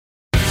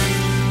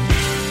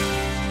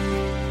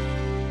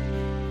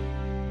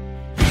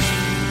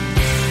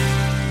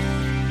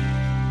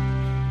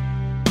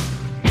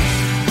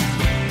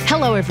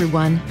Hello,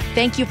 everyone.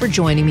 Thank you for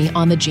joining me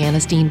on the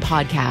Janice Dean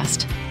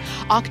podcast.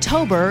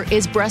 October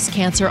is Breast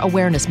Cancer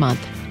Awareness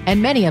Month, and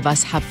many of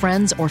us have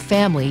friends or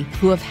family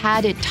who have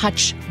had it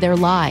touch their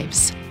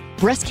lives.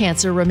 Breast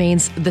cancer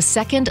remains the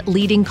second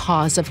leading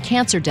cause of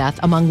cancer death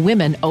among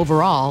women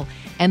overall,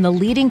 and the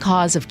leading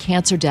cause of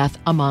cancer death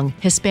among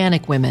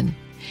Hispanic women.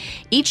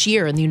 Each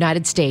year in the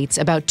United States,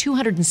 about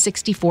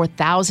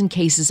 264,000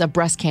 cases of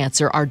breast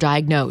cancer are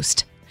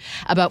diagnosed.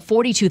 About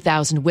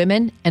 42,000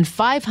 women and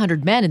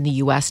 500 men in the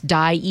U.S.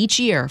 die each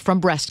year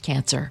from breast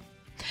cancer.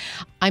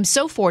 I'm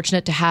so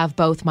fortunate to have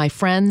both my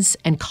friends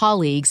and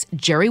colleagues,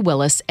 Jerry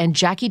Willis and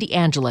Jackie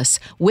DeAngelis,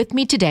 with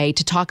me today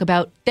to talk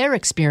about their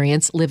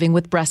experience living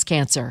with breast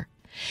cancer.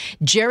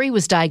 Jerry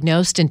was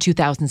diagnosed in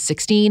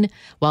 2016,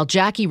 while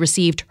Jackie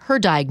received her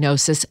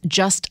diagnosis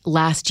just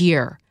last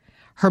year.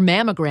 Her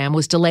mammogram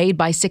was delayed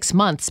by 6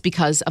 months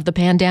because of the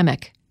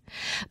pandemic.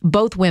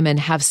 Both women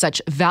have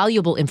such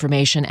valuable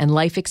information and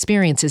life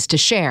experiences to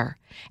share,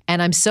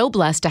 and I'm so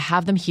blessed to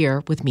have them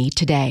here with me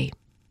today.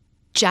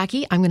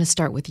 Jackie, I'm going to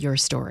start with your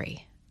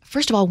story.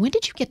 First of all, when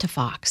did you get to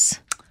Fox?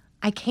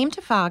 I came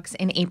to Fox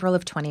in April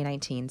of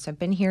 2019, so I've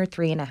been here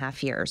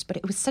 3.5 years. But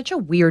it was such a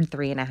weird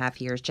 3.5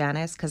 years,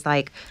 Janice, because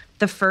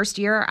the first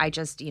year I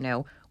just,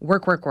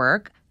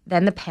 work.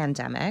 Then the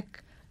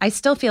pandemic. I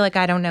still feel like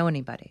I don't know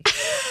anybody.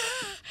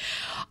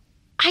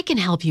 I can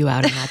help you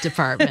out in that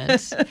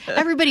department.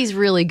 Everybody's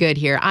really good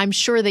here. I'm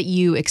sure that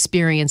you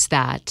experienced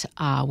that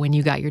when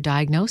you got your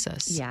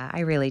diagnosis. Yeah,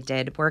 I really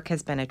did. Work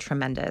has been a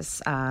tremendous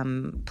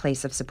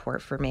place of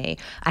support for me.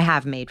 I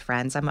have made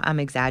friends. I'm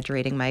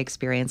exaggerating my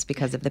experience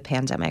because of the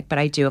pandemic, but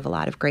I do have a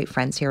lot of great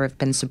friends here who have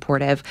been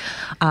supportive.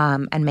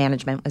 And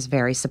management was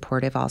very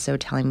supportive, also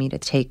telling me to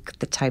take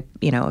the type,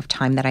 of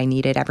time that I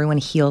needed. Everyone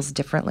heals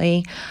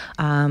differently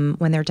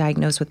when they're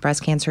diagnosed with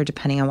breast cancer,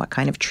 depending on what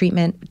kind of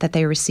treatment that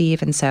they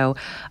receive. And so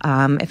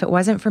if it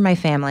wasn't for my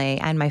family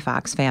and my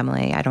Fox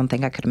family, I don't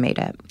think I could have made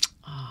it.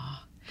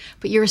 Oh,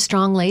 but you're a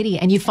strong lady,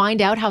 and you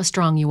find out how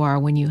strong you are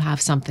when you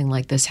have something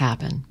like this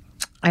happen.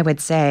 I would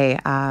say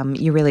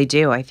you really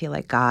do. I feel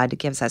like God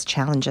gives us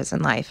challenges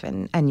in life,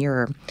 and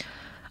you're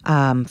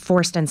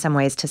forced in some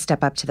ways to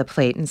step up to the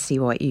plate and see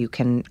what you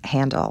can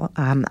handle.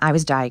 I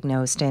was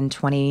diagnosed in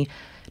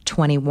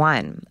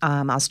 2021.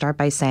 I'll start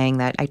by saying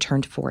that I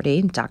turned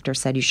 40. Doctor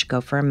said you should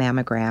go for a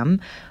mammogram.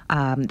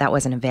 That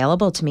wasn't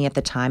available to me at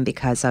the time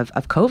because of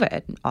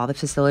COVID. All the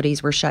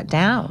facilities were shut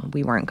down.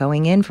 We weren't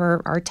going in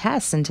for our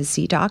tests and to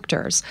see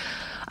doctors.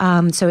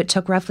 So it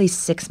took roughly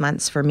 6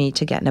 months for me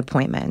to get an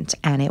appointment,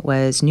 and it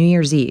was New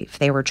Year's Eve.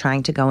 They were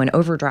trying to go in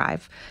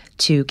overdrive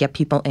to get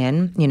people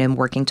in,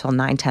 working till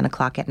 9, 10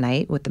 o'clock at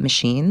night with the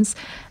machines.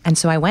 And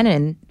so I went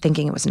in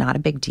thinking it was not a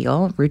big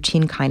deal,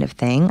 routine kind of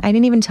thing. I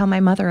didn't even tell my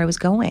mother I was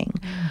going.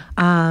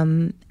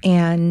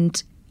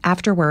 And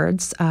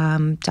afterwards,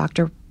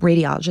 Dr.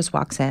 Radiologist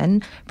walks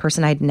in,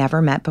 person I'd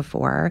never met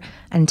before,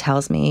 and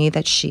tells me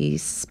that she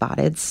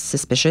spotted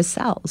suspicious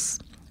cells.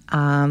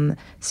 So,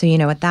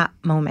 at that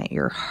moment,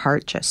 your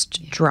heart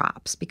just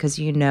drops because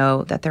you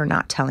know that they're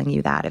not telling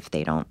you that if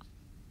they don't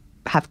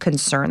have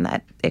concern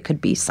that it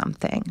could be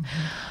something.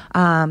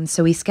 Mm-hmm.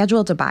 So we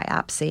scheduled a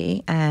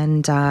biopsy,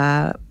 and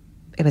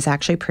it was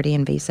actually pretty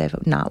invasive,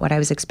 not what I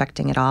was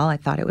expecting at all. I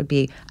thought it would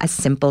be a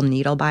simple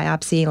needle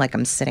biopsy, like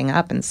I'm sitting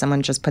up and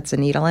someone just puts a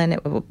needle in.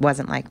 It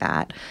wasn't like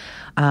that.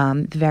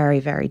 Very,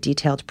 very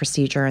detailed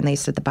procedure, and they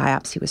said the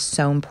biopsy was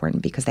so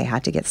important because they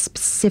had to get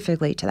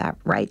specifically to that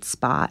right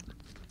spot.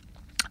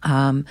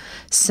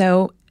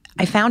 So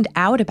I found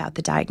out about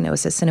the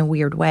diagnosis in a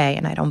weird way,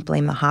 and I don't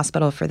blame the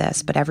hospital for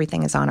this, but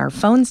everything is on our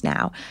phones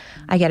now.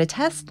 I get a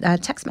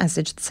text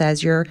message that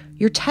says your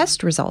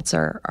test results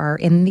are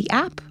in the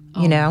app,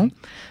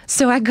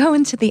 So I go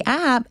into the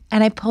app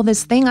and I pull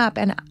this thing up,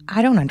 and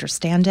I don't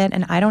understand it,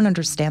 and I don't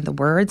understand the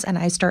words, and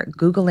I start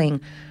Googling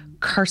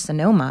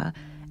carcinoma,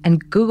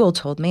 and Google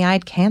told me I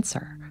had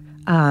cancer.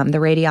 The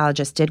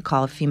radiologist did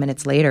call a few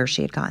minutes later.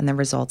 She had gotten the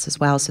results as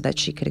well so that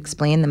she could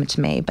explain them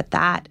to me. But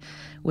that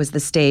was the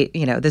state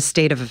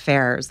of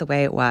affairs, the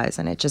way it was.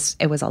 And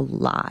it was a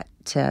lot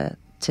to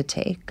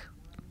take.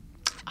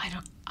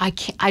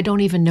 I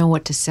don't even know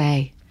what to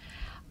say.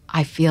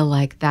 I feel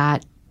like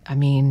that,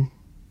 do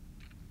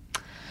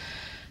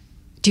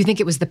you think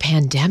it was the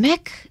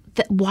pandemic?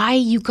 Why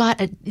you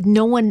got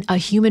a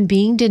human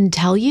being didn't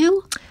tell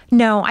you?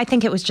 No, I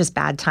think it was just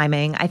bad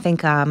timing. I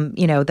think,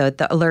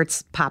 the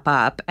alerts pop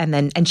up,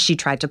 and she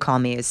tried to call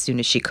me as soon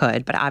as she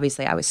could. But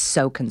obviously I was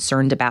so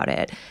concerned about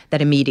it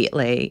that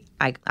immediately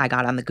I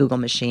got on the Google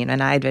machine,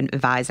 and I'd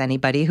advise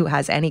anybody who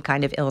has any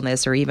kind of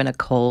illness or even a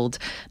cold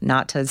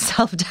not to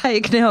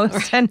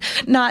self-diagnose and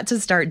not to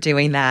start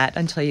doing that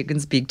until you can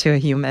speak to a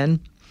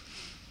human.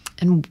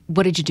 And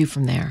what did you do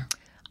from there?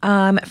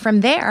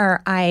 From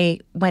there, I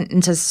went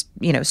into,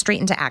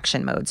 straight into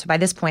action mode. So by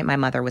this point, my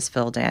mother was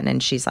filled in,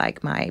 and she's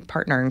like my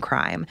partner in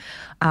crime.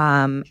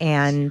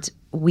 And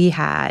we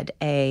had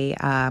a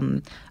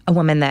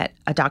woman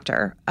a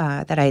doctor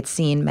that I had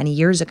seen many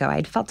years ago.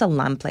 I'd felt a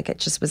lump, like it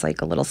just was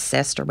like a little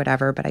cyst or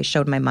whatever, but I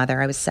showed my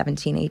mother. I was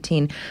 17,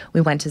 18.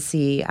 We went to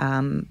see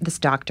this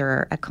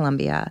doctor at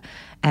Columbia,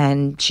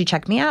 and she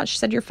checked me out. She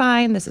said, "You're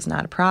fine. This is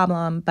not a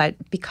problem." But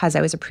because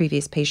I was a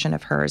previous patient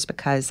of hers,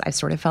 because I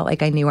sort of felt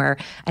like I knew her,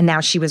 and now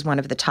she was one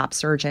of the top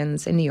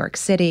surgeons in New York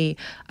City,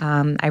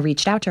 I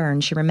reached out to her,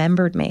 and she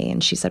remembered me,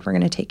 and she said, "We're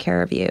going to take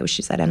care of you."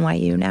 She's at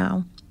NYU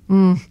now.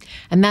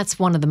 And that's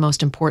one of the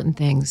most important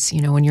things,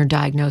 when you're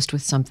diagnosed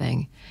with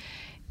something,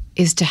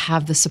 is to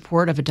have the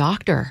support of a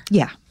doctor.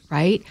 Yeah.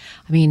 Right?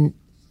 I mean,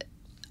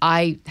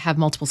 I have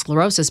multiple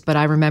sclerosis, but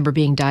I remember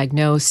being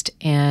diagnosed,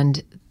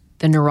 and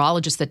the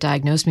neurologist that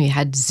diagnosed me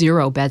had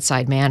zero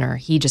bedside manner.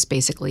 He just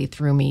basically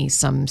threw me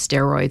some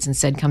steroids and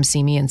said, "Come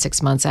see me in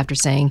 6 months," after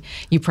saying,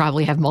 "You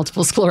probably have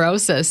multiple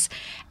sclerosis."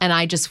 And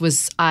I just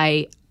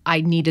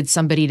I needed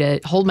somebody to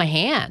hold my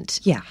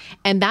hand. Yeah.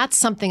 And that's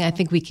something I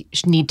think we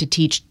need to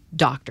teach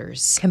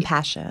doctors.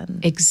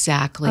 Compassion.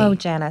 Exactly. Oh,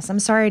 Janice, I'm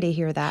sorry to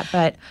hear that,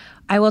 but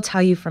I will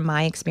tell you from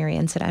my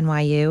experience at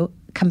NYU,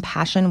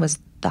 compassion was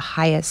the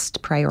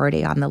highest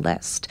priority on the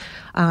list.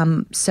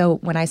 So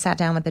when I sat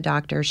down with the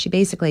doctor, she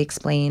basically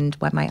explained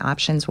what my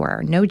options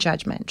were. No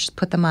judgment, just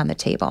put them on the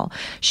table.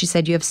 She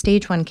said, "You have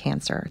stage 1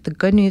 cancer. The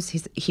good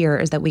news here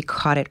is that we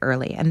caught it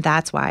early." And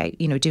that's why,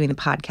 doing the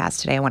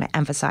podcast today, I want to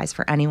emphasize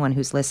for anyone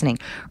who's listening,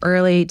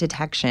 early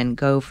detection,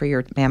 go for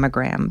your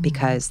mammogram,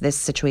 because this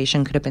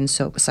situation could have been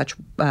such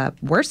a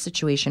worse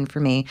situation for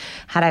me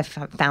had I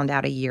found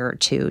out a year or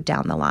two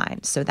down the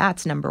line. So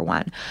that's number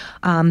one.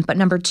 But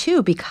number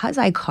two, because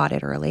I caught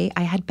it early,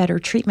 I had better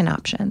treatment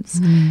options.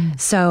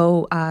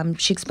 So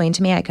she explained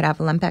to me I could have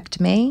a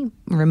lumpectomy,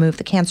 remove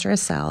the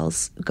cancerous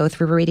cells, go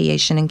through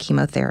radiation and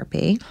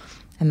chemotherapy.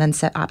 And then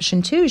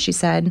option 2, she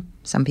said,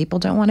 "Some people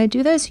don't want to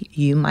do this.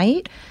 You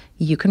might.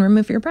 You can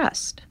remove your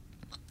breast.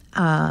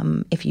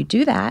 If you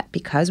do that,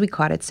 because we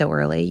caught it so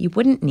early, you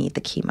wouldn't need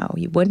the chemo.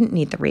 You wouldn't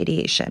need the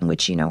radiation,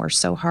 which, are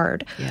so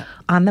hard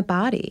on the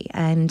body."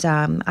 And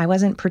I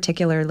wasn't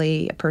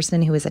particularly a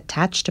person who was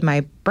attached to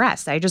my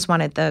breast. I just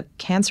wanted the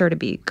cancer to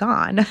be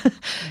gone.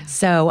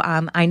 So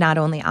I not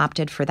only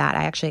opted for that,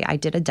 I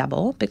did a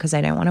double because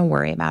I didn't want to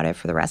worry about it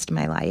for the rest of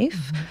my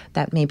life,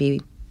 that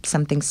maybe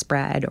something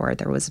spread or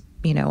there was,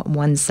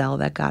 one cell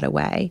that got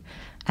away.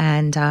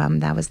 And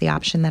that was the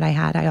option that I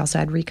had. I also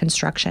had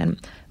reconstruction.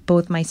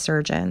 Both my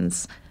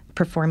surgeons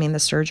performing the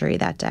surgery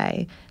that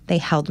day, they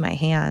held my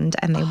hand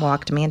and they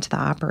walked me into the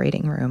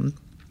operating room.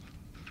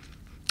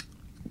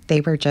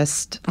 They were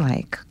just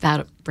like...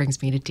 That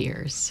brings me to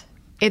tears.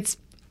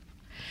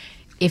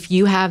 If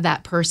you have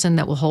that person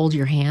that will hold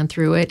your hand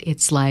through it,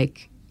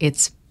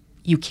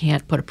 you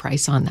can't put a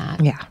price on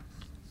that. Yeah.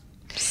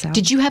 So,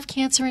 did you have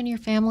cancer in your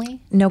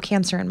family? No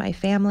cancer in my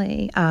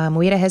family.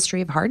 We had a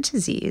history of heart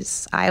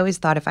disease. I always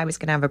thought if I was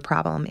going to have a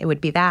problem, it would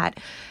be that.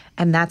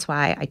 And that's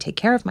why I take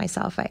care of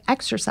myself. I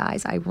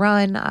exercise. I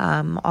run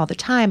all the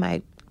time.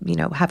 I,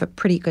 have a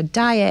pretty good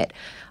diet.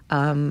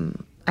 I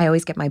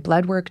always get my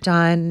blood work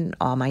done.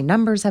 All my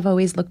numbers have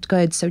always looked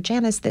good. So,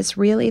 Janice, this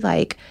really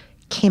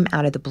came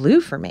out of the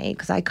blue for me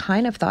because I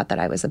kind of thought that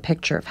I was a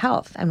picture of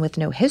health. And with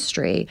no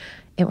history,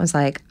 it was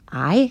like,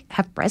 I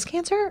have breast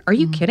cancer? Are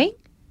you kidding?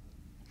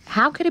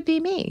 How could it be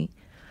me?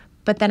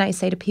 But then I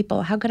say to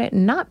people, how could it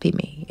not be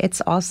me? It's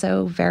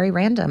also very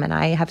random. And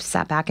I have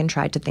sat back and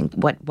tried to think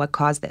what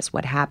caused this,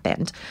 what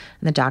happened.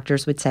 And the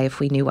doctors would say if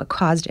we knew what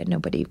caused it,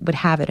 nobody would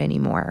have it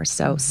anymore.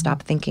 So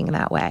stop thinking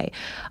that way.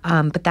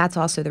 But that's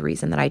also the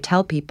reason that I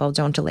tell people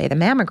don't delay the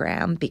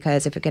mammogram,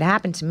 because if it could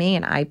happen to me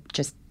and I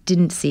just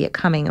didn't see it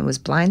coming and was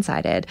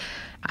blindsided,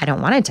 I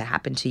don't want it to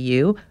happen to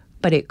you,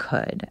 but it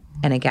could.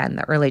 And again,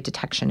 the early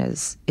detection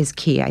is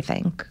key, I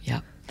think. Yeah.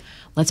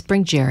 Let's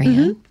bring Jerry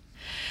in.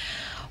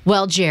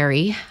 Well,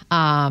 Jerry,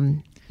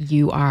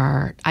 you're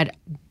a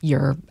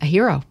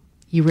hero.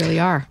 You really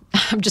are.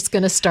 I'm just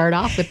going to start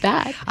off with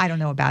that. I don't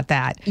know about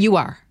that. You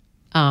are.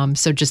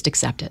 So just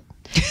accept it.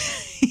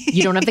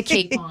 You don't have the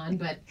cape on,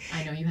 but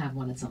I know you have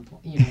one at some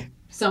point.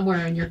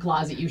 Somewhere in your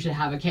closet you should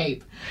have a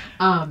cape.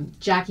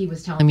 Jackie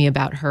was telling me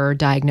about her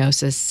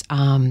diagnosis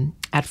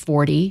at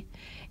 40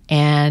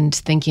 and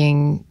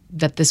thinking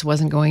that this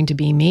wasn't going to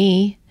be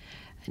me.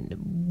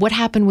 What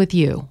happened with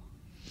you?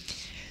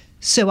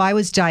 So I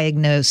was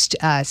diagnosed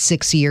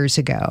 6 years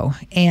ago,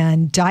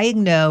 and I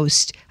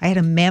had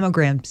a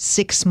mammogram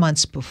 6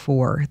 months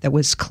before that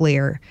was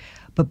clear.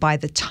 But by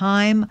the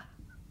time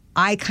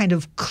I kind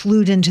of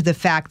clued into the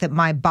fact that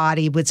my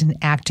body wasn't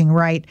acting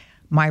right,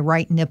 my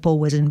right nipple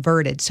was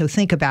inverted. So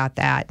think about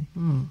that.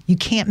 You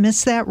can't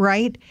miss that,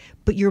 right?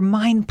 But your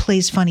mind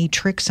plays funny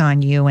tricks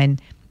on you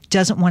and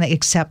doesn't want to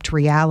accept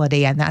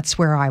reality, and that's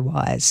where I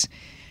was.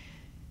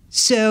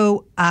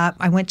 So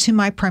I went to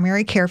my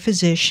primary care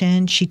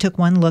physician. She took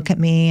one look at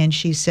me and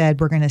she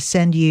said, "We're going to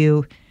send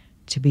you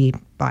to be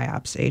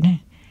biopsied."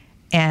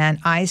 And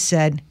I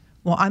said,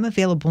 "Well, I'm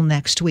available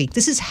next week."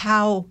 This is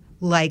how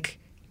much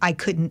I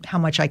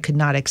could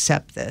not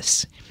accept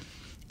this.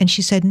 And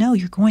she said, "No,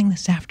 you're going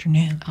this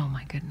afternoon." Oh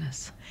my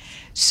goodness.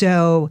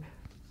 So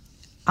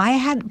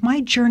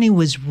my journey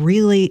was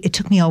really, it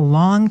took me a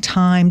long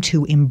time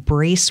to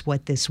embrace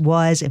what this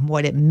was and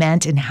what it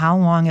meant and how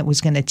long it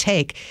was going to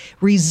take,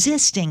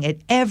 resisting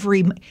it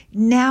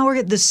now we're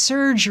at the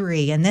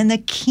surgery and then the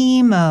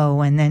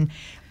chemo and then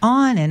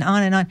on and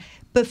on and on.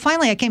 But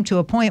finally I came to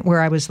a point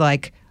where I was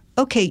like,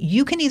 okay,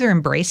 you can either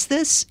embrace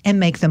this and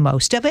make the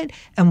most of it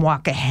and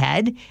walk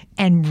ahead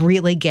and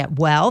really get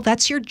well.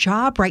 That's your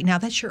job right now.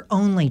 That's your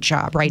only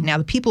job right now.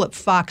 The people at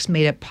Fox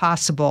made it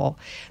possible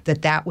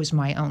that was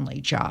my only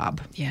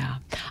job. Yeah.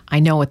 I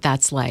know what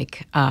that's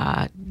like.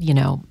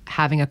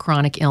 Having a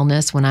chronic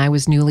illness when I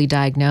was newly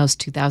diagnosed,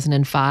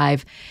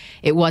 2005,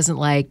 it wasn't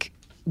like,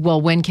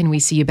 well, when can we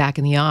see you back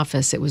in the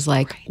office? It was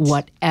like,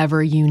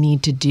 whatever you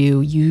need to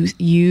do,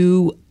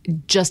 you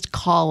just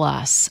call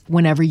us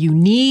whenever you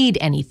need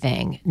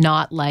anything,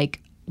 not like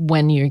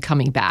when you're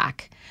coming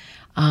back.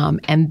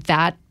 And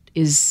that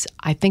is,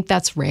 I think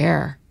that's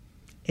rare.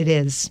 It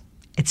is.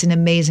 It's an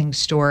amazing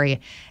story.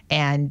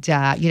 And,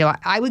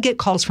 I would get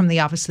calls from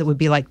the office that would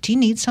be like, do you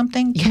need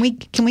something? Can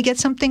we get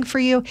something for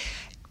you?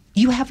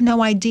 You have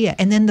no idea.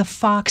 And then the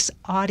Fox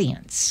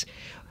audience,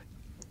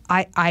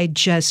 I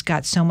just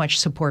got so much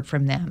support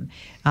from them.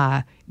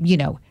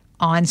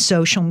 On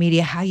social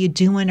media, how you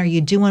doing? Are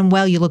you doing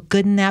well? You look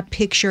good in that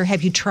picture.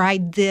 Have you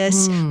tried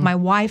this? My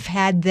wife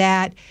had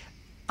that.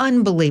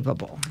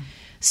 Unbelievable.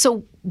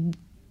 So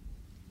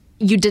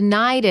you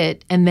denied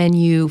it, and then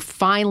you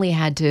finally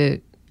had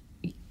to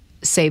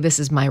say, this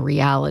is my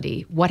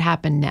reality. What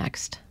happened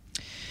next?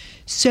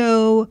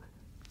 So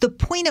the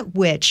point at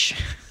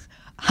which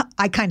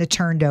I kind of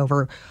turned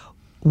over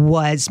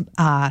was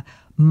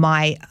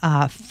my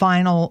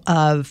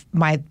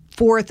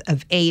fourth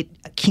of 8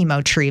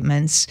 chemo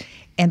treatments.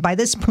 And by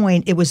this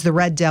point, it was the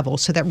red devil,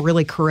 so that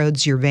really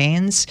corrodes your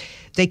veins.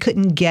 They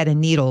couldn't get a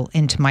needle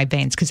into my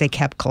veins because they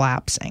kept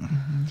collapsing.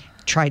 Mm-hmm.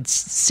 Tried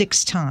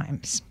 6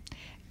 times.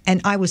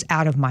 And I was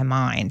out of my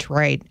mind,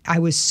 right? I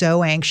was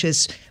so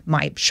anxious.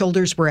 My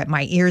shoulders were at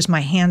my ears.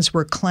 My hands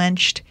were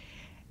clenched.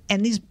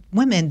 And these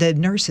women, the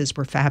nurses,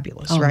 were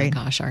fabulous, right? Oh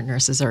my gosh, our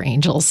nurses are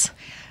angels.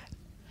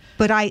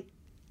 But I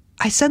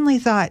suddenly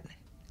thought,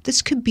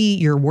 this could be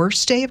your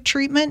worst day of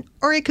treatment,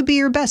 or it could be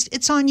your best.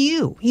 It's on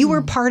you. You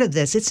were part of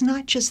this. It's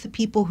not just the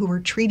people who are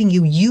treating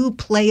you. You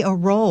play a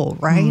role,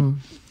 right?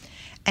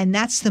 And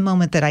that's the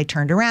moment that I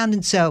turned around.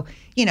 And so,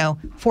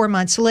 4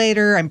 months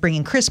later, I'm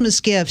bringing Christmas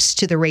gifts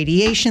to the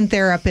radiation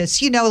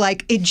therapist.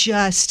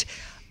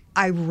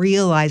 I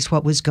realized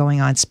what was going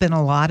on. Spent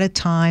a lot of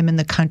time in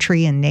the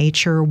country and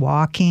nature,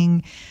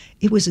 walking.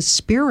 It was a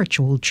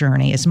spiritual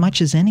journey as much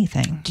as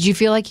anything. Did you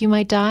feel like you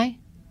might die?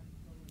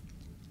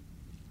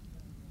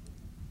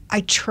 I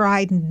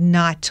tried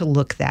not to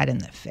look that in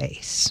the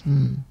face.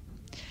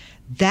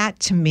 That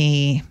to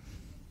me,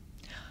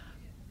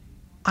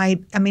 I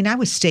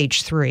was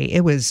stage 3.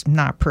 It was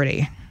not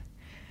pretty.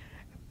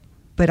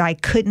 But I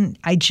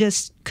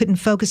just couldn't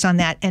focus on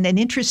that. And an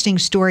interesting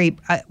story,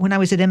 when I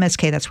was at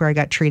MSK, that's where I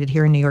got treated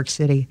here in New York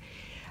City,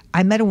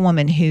 I met a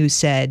woman who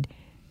said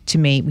to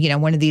me,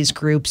 one of these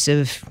groups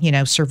of,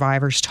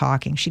 survivors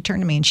talking, she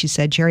turned to me and she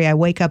said, Jerry, I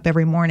wake up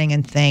every morning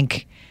and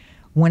think,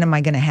 when am I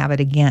going to have it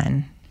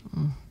again?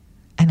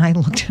 And I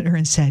looked at her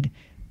and said,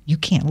 you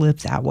can't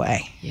live that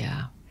way.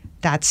 Yeah.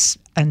 That's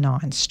a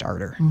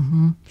non-starter.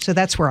 So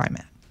that's where I'm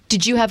at.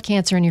 Did you have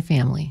cancer in your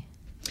family?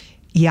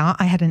 Yeah,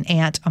 I had an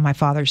aunt on my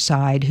father's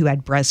side who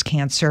had breast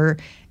cancer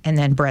and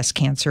then breast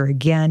cancer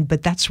again,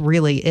 but that's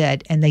really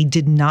it. And they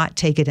did not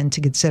take it into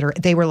consideration.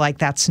 They were like,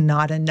 that's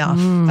not enough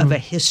of a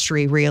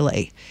history,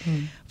 really,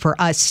 for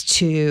us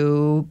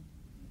to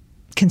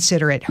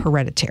consider it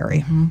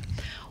hereditary.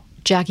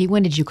 Jackie,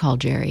 when did you call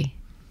Jerry?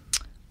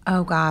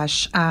 Oh,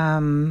 gosh. I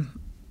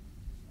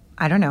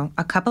don't know,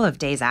 a couple of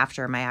days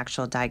after my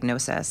actual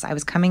diagnosis. I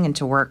was coming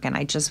into work and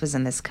I just was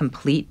in this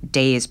complete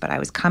daze, but I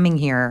was coming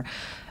here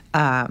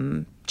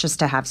just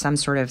to have some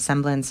sort of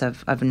semblance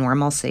of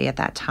normalcy at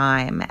that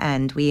time.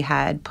 And we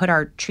had put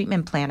our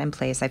treatment plan in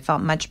place. I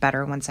felt much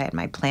better once I had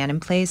my plan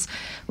in place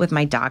with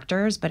my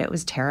doctors, but it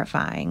was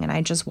terrifying. And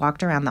I just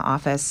walked around the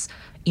office,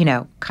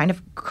 kind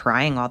of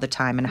crying all the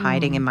time and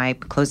hiding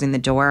closing the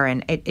door.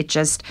 And it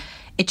just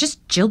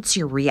jilts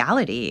your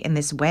reality in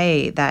this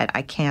way that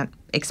I can't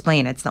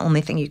explain. It's the only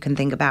thing you can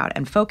think about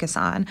and focus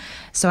on.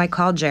 So I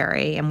called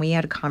Jerry and we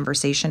had a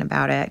conversation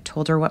about it. I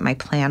told her what my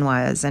plan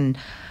was. And,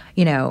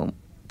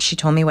 she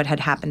told me what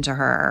had happened to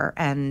her.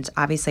 And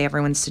obviously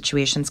everyone's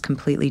situation is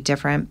completely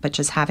different, but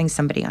just having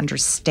somebody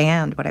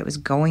understand what I was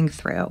going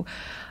through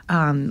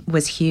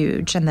was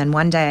huge. And then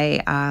one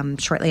day,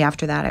 shortly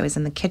after that, I was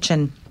in the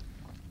kitchen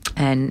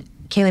and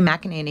Kaylee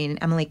McEnany and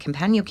Emily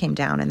Compagno came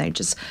down and they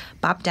just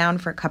bopped down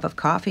for a cup of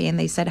coffee and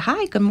they said,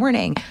 hi, good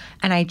morning.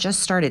 And I just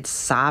started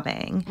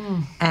sobbing.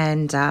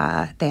 And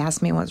they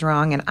asked me what was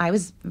wrong and I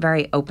was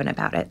very open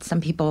about it.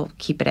 Some people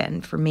keep it in.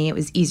 For me, it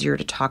was easier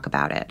to talk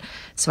about it.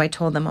 So I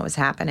told them what was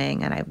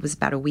happening and I was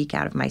about a week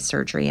out of my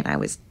surgery and I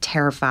was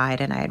terrified.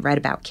 And I had read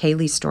about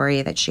Kaylee's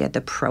story that she had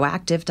the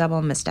proactive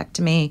double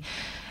mastectomy.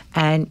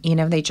 And,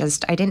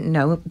 I didn't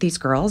know these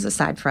girls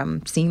aside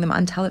from seeing them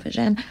on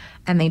television.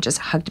 And they just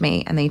hugged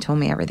me and they told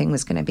me everything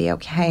was going to be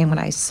okay. And when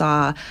I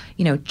saw,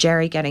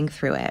 Jerry getting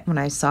through it, when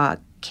I saw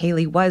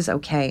Kaylee was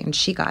okay and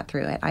she got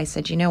through it, I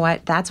said, you know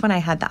what? That's when I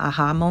had the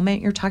aha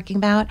moment you're talking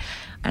about.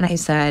 And I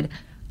said,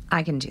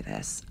 I can do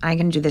this. I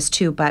can do this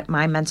too. But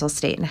my mental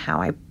state and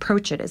how I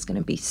approach it is going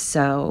to be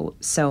so,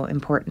 so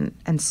important.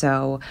 And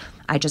so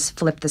I just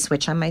flipped the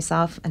switch on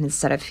myself. And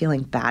instead of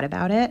feeling bad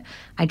about it,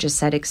 I just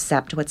said,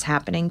 accept what's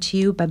happening to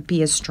you, but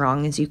be as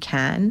strong as you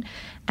can.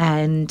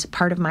 And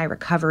part of my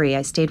recovery,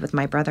 I stayed with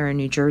my brother in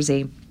New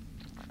Jersey.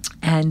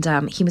 And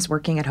he was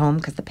working at home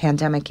because the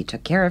pandemic, he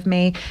took care of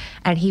me.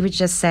 And he would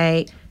just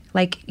say,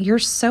 you're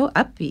so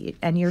upbeat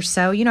and you're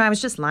so, I was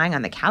just lying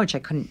on the couch. I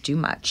couldn't do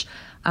much.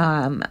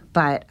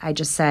 But I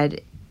just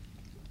said,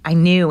 I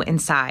knew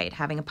inside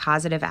having a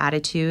positive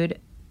attitude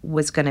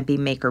was going to be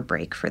make or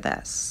break for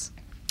this.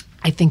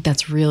 I think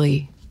that's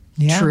really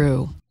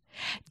true.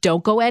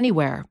 Don't go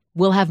anywhere.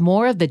 We'll have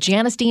more of the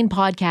Janice Dean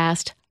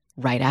podcast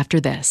right after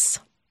this.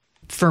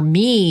 For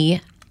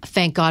me,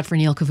 thank God for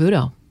Neil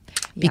Cavuto,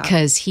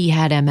 because he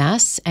had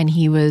MS and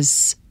he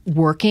was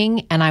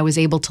working, and I was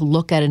able to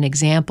look at an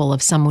example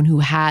of someone who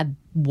had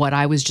what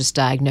I was just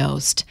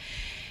diagnosed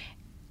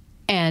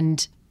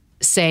and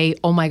say,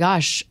 oh my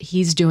gosh,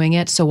 he's doing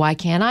it, so why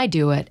can't I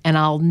do it? And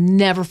I'll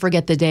never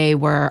forget the day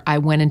where I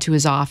went into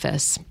his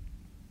office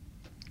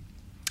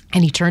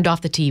and he turned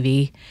off the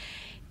TV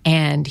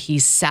and he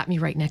sat me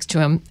right next to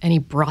him and he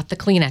brought the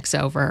Kleenex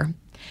over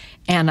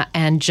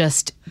and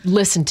just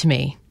listened to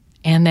me.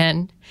 And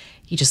then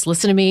he just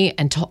listened to me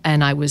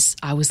and I was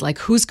like,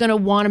 who's going to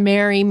want to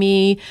marry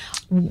me?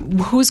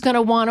 Who's going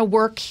to want to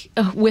work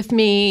with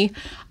me?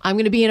 I'm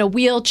going to be in a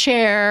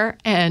wheelchair.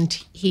 And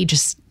he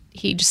just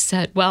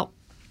said, well,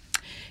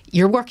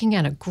 you're working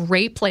at a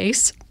great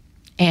place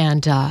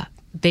and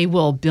they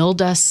will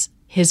build us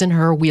his and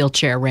her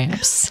wheelchair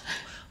ramps.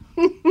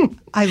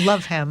 I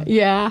love him.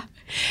 Yeah.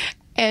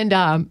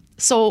 And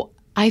so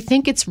I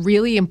think it's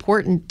really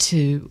important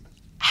to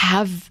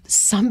have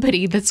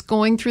somebody that's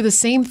going through the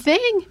same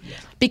thing,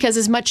 because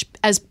as much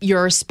as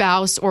your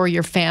spouse or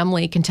your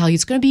family can tell you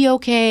it's going to be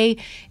okay,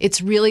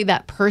 it's really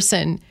that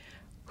person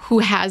who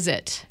has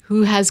it,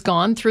 who has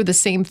gone through the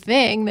same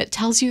thing, that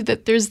tells you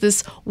that there's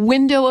this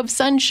window of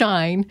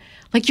sunshine,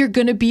 like you're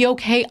going to be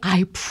okay.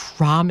 I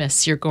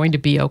promise you're going to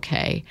be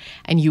okay.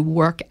 And you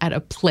work at a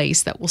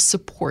place that will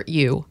support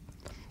you,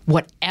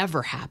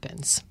 whatever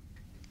happens.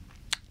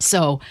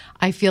 So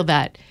I feel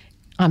that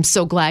I'm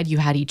so glad you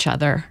had each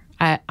other.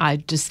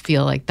 I just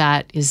feel like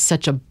that is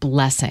such a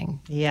blessing.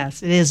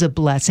 Yes, it is a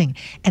blessing.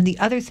 And the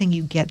other thing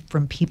you get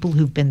from people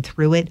who've been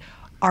through it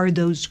are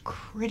those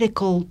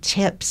critical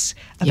tips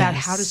about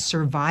how to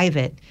survive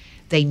it.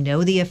 They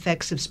know the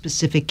effects of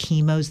specific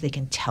chemos. They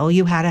can tell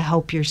you how to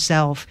help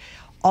yourself.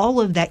 All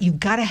of that,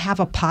 you've got to have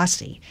a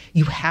posse.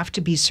 You have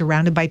to be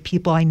surrounded by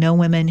people. I know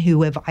women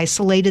who have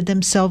isolated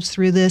themselves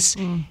through this.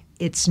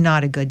 It's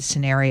not a good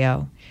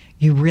scenario.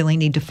 You really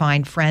need to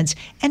find friends.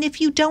 And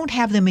if you don't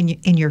have them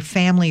in your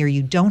family or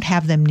you don't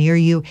have them near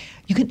you,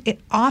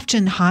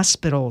 often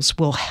hospitals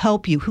will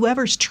help you.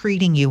 Whoever's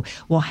treating you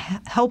will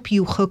help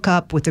you hook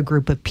up with a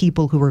group of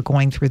people who are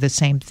going through the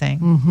same thing.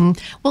 Mm-hmm.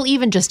 Well,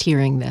 even just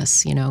hearing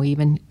this,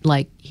 even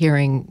like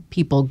hearing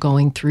people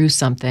going through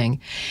something.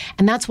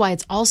 And that's why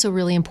it's also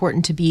really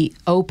important to be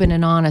open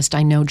and honest.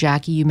 I know,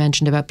 Jackie, you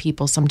mentioned about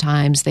people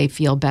sometimes they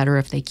feel better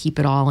if they keep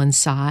it all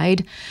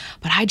inside.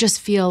 But I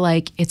just feel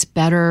like it's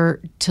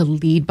better to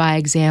lead by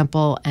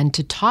example and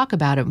to talk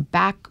about it.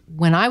 Back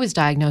when I was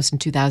diagnosed in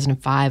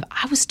 2005,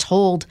 I was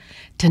told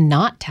to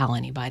not tell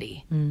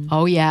anybody.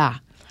 Oh, yeah.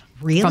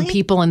 Really? From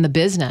people in the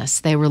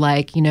business. They were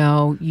like,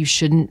 you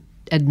shouldn't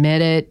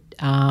admit it.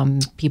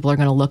 People are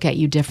going to look at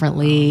you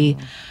differently.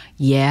 Oh.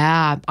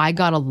 Yeah, I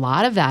got a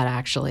lot of that,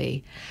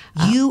 actually.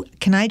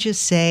 Can I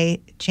just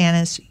say,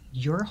 Janice,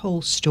 your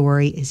whole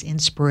story is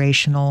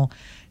inspirational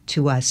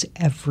to us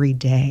every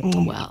day.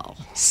 Well.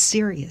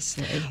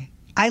 Seriously.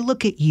 I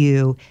look at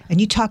you and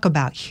you talk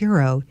about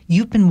hero.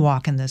 You've been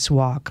walking this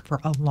walk for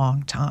a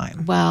long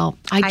time. Well,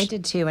 I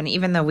did too. And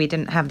even though we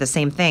didn't have the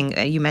same thing,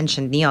 you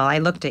mentioned Neil. I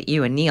looked at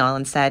you and Neil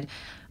and said,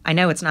 I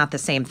know it's not the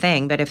same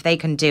thing, but if they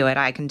can do it,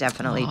 I can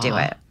definitely do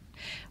it.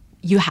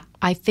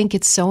 I think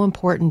it's so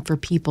important for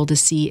people to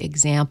see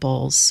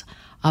examples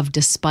of,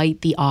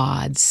 despite the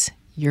odds,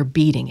 you're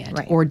beating it.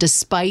 Right. Or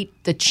despite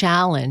the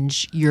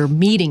challenge, you're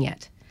meeting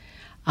it.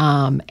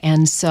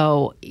 And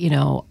so,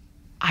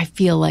 I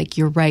feel like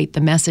you're right. The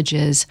message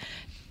is,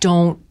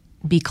 don't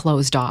be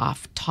closed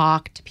off.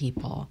 Talk to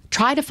people.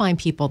 Try to find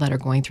people that are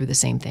going through the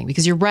same thing,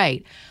 because you're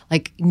right.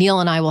 Like Neil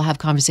and I will have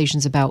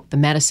conversations about the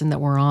medicine that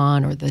we're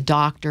on or the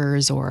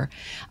doctors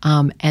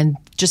and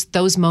just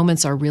those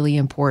moments are really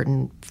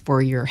important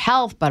for your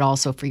health, but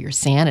also for your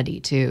sanity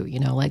too.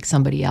 Like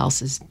somebody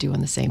else is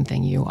doing the same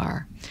thing you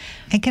are.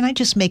 And can I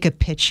just make a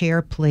pitch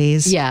here,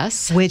 please?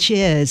 Yes. Which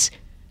is,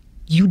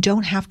 you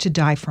don't have to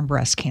die from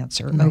breast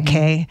cancer,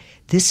 okay?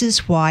 This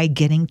is why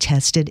getting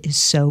tested is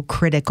so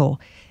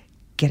critical.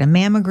 get a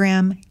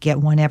mammogram, get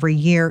one every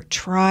year.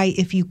 Try,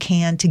 if you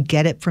can, to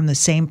get it from the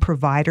same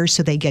provider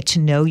so they get to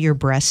know your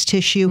breast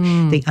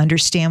tissue. They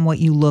understand what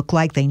you look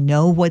like. They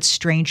know what's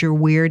strange or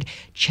weird.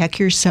 Check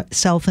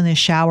yourself in the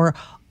shower.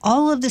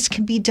 All of this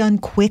can be done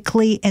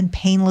quickly and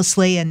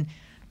painlessly. And,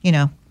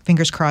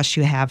 fingers crossed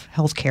you have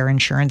health care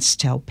insurance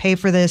to help pay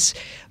for this.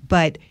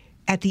 But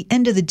at the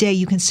end of the day,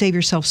 you can save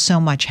yourself so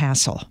much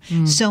hassle,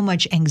 so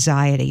much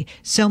anxiety,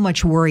 so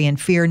much worry and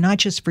fear, not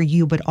just for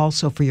you, but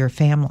also for your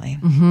family.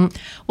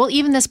 Well,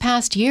 even this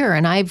past year,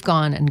 and I've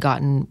gone and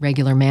gotten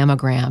regular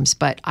mammograms,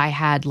 but I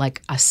had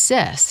like a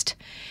cyst.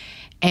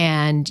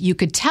 And you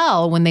could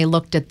tell when they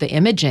looked at the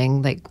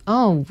imaging, like,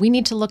 oh, we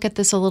need to look at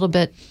this a little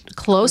bit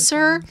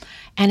closer.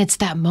 And it's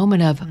that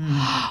moment of,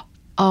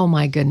 oh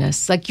my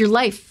goodness, like your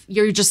life,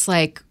 you're just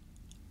like,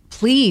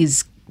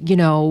 please,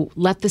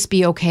 let this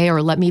be okay,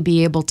 or let me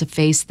be able to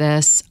face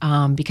this,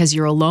 because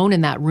you're alone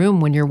in that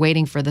room when you're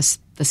waiting for the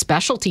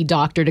specialty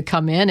doctor to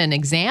come in and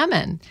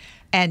examine.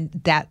 And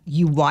that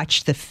you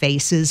watch the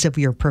faces of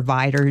your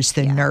providers,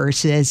 the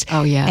nurses.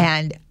 Oh, yeah.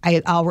 And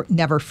I'll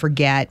never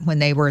forget when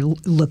they were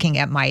looking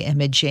at my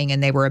imaging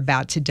and they were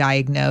about to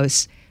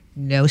diagnose.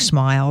 No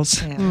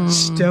smiles,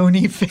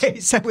 stony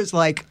face. I was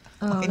like,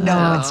 I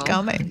know what's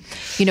coming.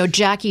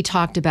 Jackie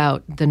talked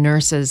about the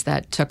nurses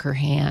that took her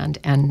hand,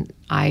 and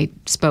I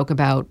spoke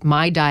about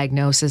my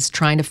diagnosis,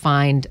 trying to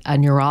find a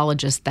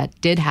neurologist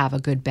that did have a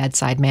good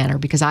bedside manner,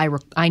 because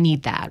I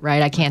need that,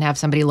 right? I can't have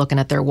somebody looking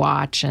at their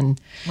watch. And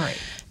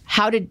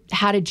how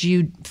did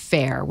you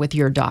fare with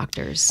your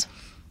doctors?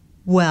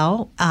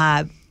 Well,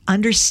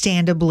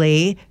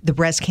 understandably, the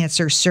breast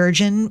cancer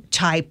surgeon,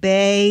 type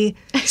A,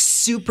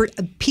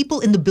 people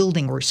in the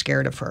building were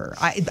scared of her.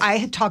 I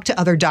had talked to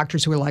other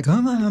doctors who were like,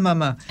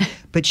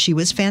 but she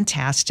was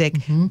fantastic.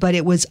 But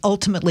it was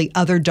ultimately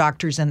other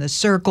doctors in the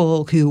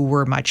circle who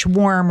were much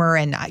warmer.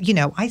 And,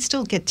 I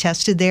still get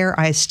tested there.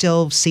 I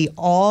still see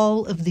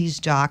all of these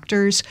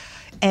doctors.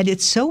 And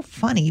it's so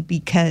funny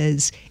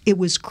because it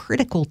was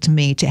critical to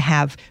me to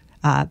have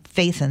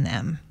faith in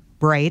them,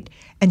 right?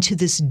 And to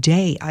this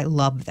day, I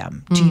love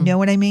them. Do you know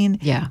what I mean?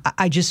 Yeah.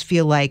 I just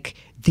feel like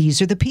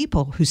these are the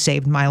people who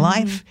saved my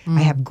life. I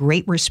have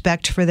great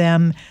respect for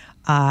them.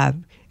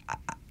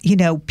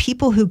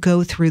 People who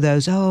go through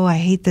those, I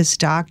hate this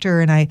doctor.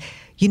 And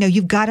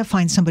you've got to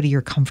find somebody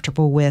you're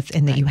comfortable with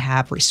and that you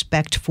have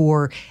respect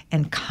for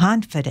and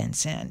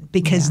confidence in,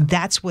 because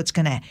that's what's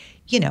going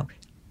to,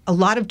 a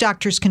lot of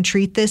doctors can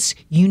treat this.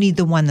 You need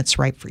the one that's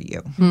right for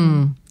you.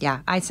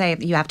 Yeah, I say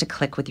you have to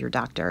click with your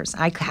doctors.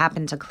 I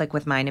happen to click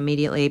with mine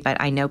immediately, but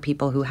I know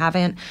people who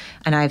haven't.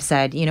 And I've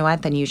said, you know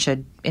what, then you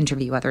should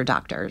interview other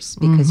doctors,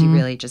 because you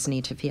really just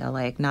need to feel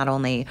like not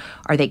only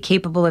are they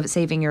capable of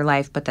saving your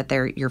life, but that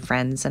they're your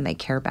friends and they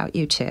care about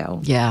you too.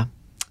 Yeah.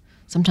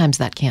 Sometimes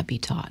that can't be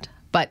taught.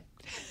 But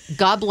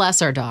God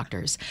bless our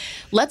doctors.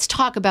 Let's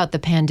talk about the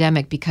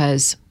pandemic,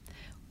 because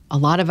a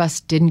lot of us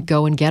didn't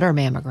go and get our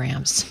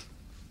mammograms.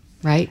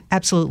 Right?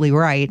 Absolutely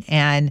right.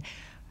 And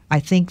I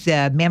think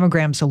the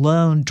mammograms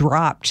alone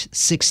dropped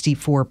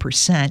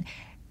 64%.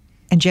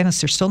 And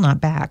Janice, they're still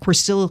not back. We're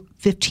still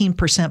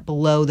 15%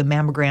 below the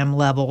mammogram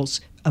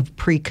levels of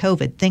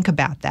pre-COVID. Think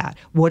about that.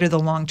 What are the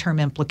long-term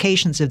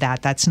implications of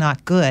that? That's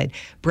not good.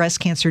 Breast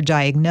cancer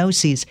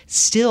diagnoses,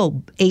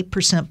 still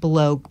 8%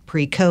 below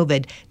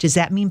pre-COVID. Does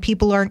that mean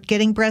people aren't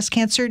getting breast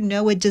cancer?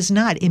 No, it does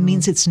not. It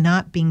means it's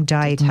not being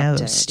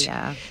diagnosed. Detected,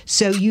 yeah.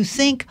 So you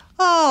think,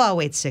 I'll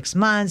wait 6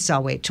 months,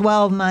 I'll wait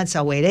 12 months,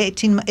 I'll wait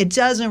 18 months. It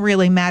doesn't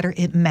really matter.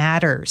 It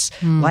matters.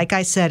 Like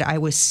I said, I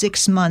was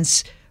 6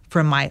 months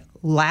from my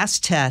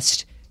last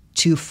test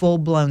to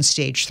full-blown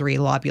stage 3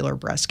 lobular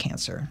breast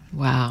cancer.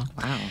 Wow.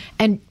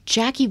 And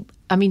Jackie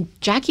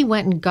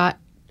went and got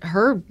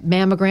her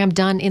mammogram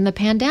done in the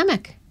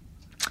pandemic.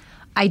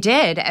 I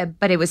did,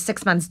 but it was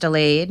 6 months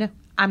delayed.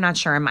 I'm not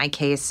sure in my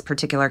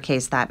particular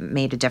case, that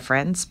made a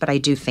difference, but I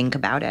do think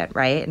about it,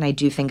 right? And I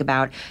do think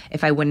about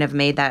if I wouldn't have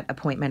made that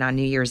appointment on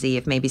New Year's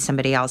Eve, maybe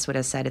somebody else would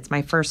have said, it's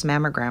my first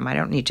mammogram. I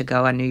don't need to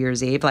go on New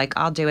Year's Eve. Like,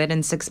 I'll do it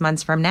in 6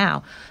 months from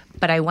now.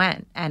 But I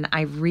went, and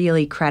I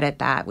really credit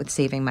that with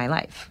saving my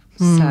life.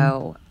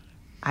 So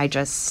I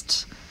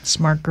just...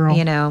 Smart girl.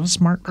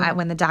 Smart girl.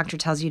 When the doctor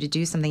tells you to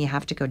do something, you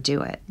have to go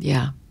do it.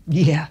 Yeah.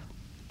 Yeah.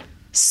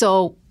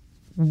 So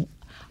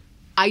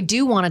I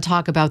do want to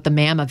talk about the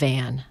Mama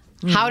Van.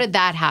 How did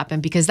that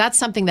happen? Because that's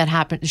something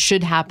that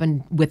should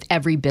happen with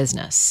every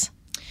business.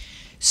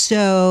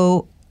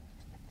 So,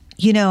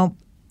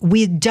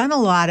 we had done a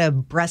lot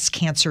of breast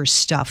cancer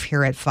stuff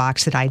here at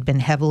Fox that I'd been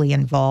heavily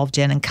involved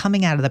in. And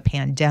coming out of the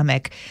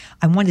pandemic,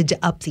 I wanted to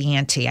up the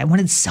ante. I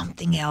wanted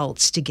something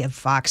else to give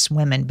Fox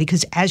women,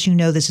 because as you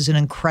know, this is an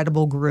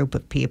incredible group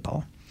of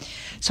people.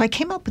 So I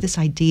came up with this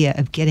idea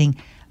of getting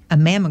a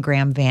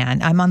mammogram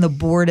van. I'm on the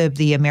board of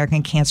the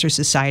American Cancer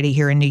Society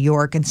here in New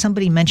York, and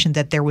somebody mentioned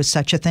that there was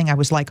such a thing. I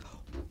was like,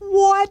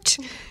 what?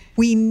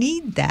 We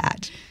need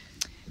that.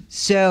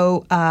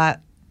 So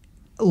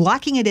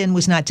locking it in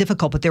was not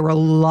difficult, but there were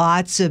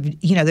lots of,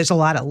 there's a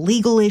lot of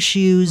legal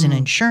issues and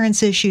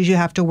insurance issues you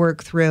have to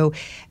work through.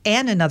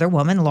 And another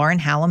woman, Lauren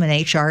Hallam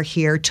in HR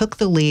here, took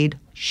the lead.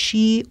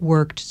 She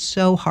worked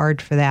so hard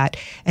for that.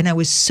 And I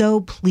was so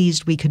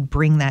pleased we could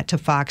bring that to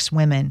Fox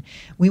Women.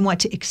 We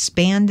want to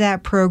expand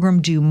that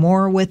program, do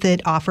more with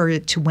it, offer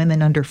it to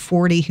women under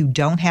 40 who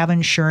don't have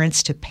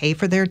insurance to pay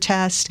for their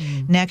test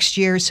next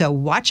year. So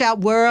watch out,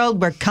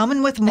 world. We're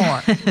coming with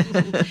more.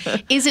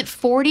 Is it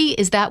 40?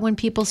 Is that when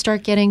people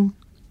start getting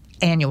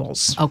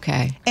annuals?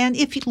 Okay. And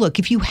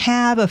if you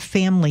have a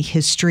family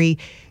history,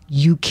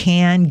 you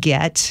can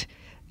get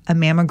a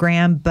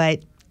mammogram,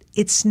 but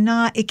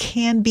it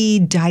can be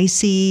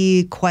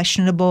dicey,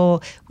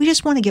 questionable. We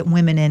just want to get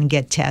women in and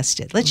get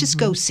tested. Let's just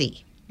go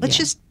see. Let's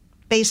just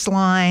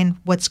baseline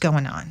what's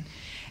going on.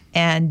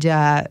 And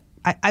I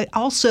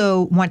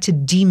also want to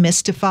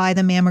demystify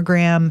the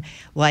mammogram.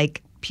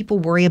 Like, people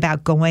worry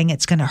about going,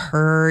 it's going to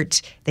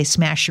hurt. They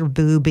smash your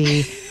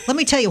boobie. Let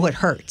me tell you what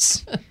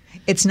hurts.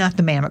 It's not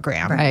the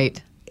mammogram. Right.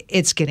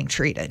 It's getting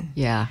treated.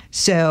 Yeah.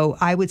 So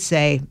I would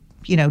say,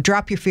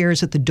 drop your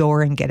fears at the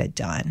door and get it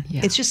done.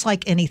 Yeah. It's just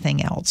like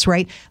anything else,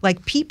 right?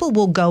 Like, people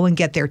will go and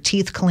get their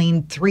teeth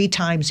cleaned 3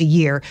 times a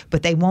year,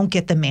 but they won't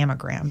get the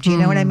mammogram. Do you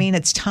know what I mean?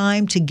 It's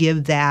time to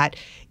give that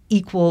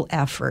equal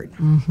effort.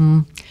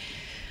 Mm-hmm.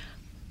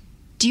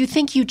 Do you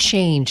think you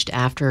changed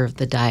after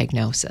the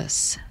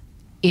diagnosis?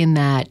 In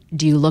that,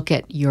 do you look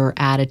at your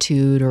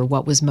attitude or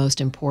what was most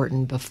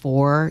important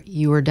before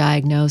you were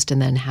diagnosed and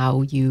then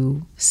how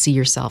you see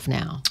yourself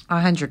now?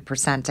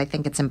 100%. I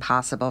think it's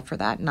impossible for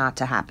that not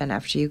to happen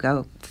after you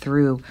go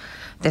through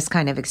this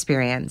kind of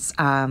experience.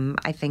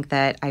 I think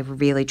that I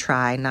really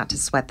try not to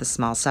sweat the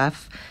small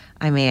stuff.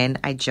 I mean,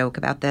 I joke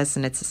about this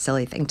and it's a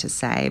silly thing to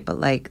say, but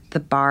like the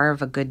bar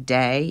of a good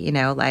day,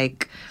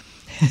 that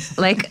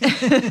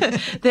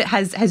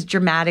has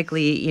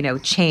dramatically,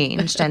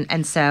 changed.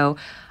 And so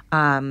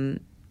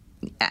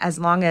as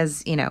long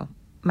as,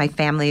 my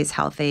family is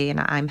healthy and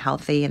I'm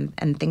healthy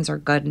and things are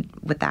good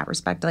with that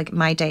respect, like,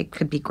 my day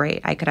could be great.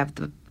 I could have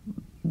the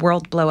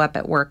world blow up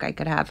at work. I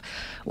could have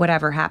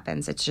whatever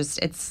happens. It just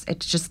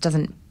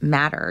doesn't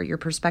matter. Your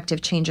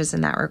perspective changes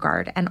in that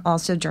regard. And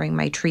also during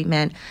my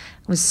treatment,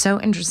 it was so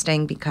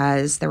interesting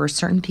because there were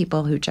certain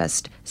people who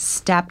just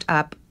stepped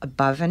up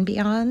above and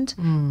beyond,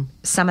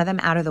 some of them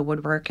out of the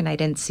woodwork, and I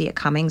didn't see it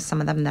coming, some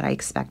of them that I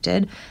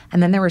expected.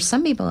 And then there were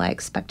some people I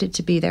expected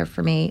to be there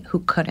for me who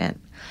couldn't.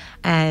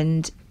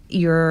 And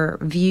your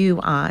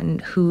view on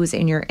who's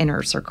in your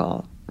inner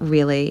circle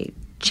really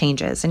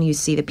changes, and you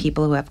see the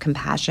people who have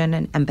compassion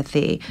and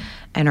empathy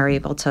and are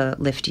able to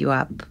lift you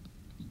up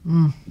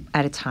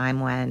at a time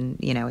when,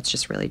 it's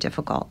just really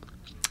difficult.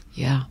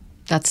 Yeah,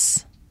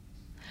 that's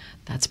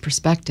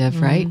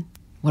perspective, right?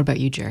 What about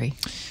you, Jerry?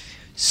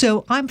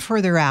 So I'm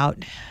further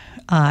out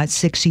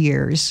 6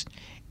 years,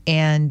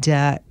 and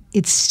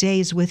it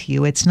stays with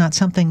you. It's not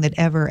something that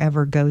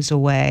ever goes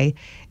away.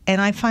 And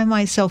I find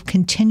myself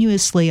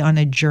continuously on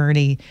a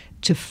journey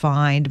to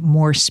find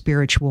more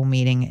spiritual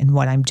meaning in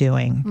what I'm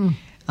doing.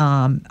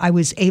 I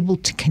was able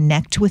to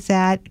connect with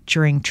that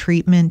during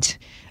treatment.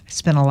 I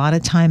spent a lot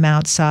of time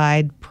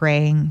outside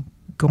praying,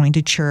 going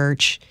to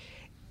church,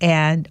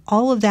 and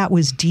all of that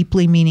was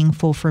deeply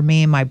meaningful for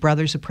me. My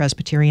brother's a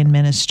Presbyterian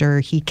minister.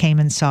 He came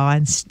and saw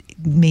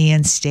me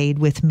and stayed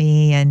with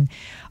me and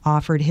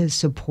offered his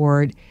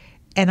support.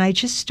 And I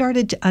just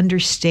started to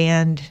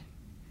understand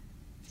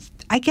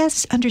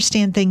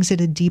things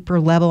at a deeper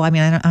level. I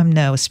mean, I'm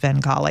no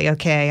Svengali,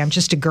 okay? I'm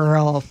just a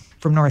girl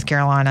from North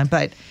Carolina.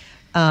 But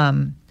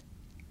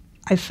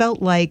I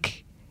felt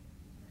like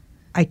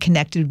I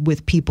connected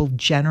with people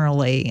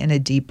generally in a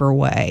deeper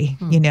way.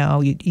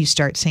 You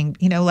start seeing,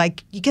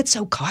 like, you get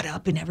so caught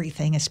up in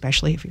everything,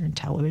 especially if you're in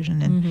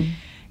television.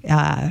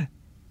 And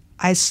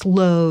I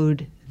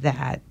slowed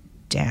that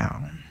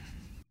down.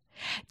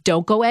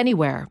 Don't go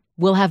anywhere.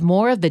 We'll have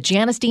more of the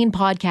Janice Dean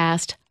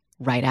podcast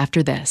right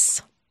after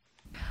this.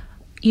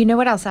 You know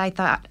what else I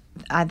thought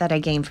that I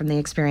gained from the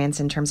experience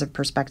in terms of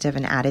perspective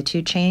and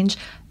attitude change?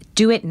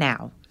 Do it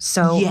now.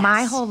 So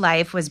my whole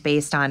life was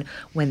based on,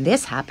 when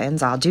this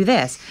happens, I'll do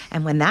this.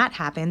 And when that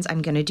happens,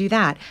 I'm going to do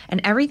that.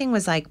 And everything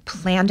was like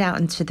planned out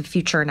into the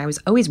future. And I was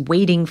always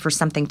waiting for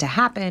something to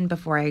happen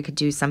before I could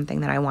do something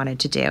that I wanted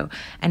to do.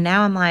 And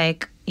now I'm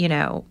like,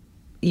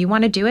 you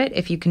want to do it?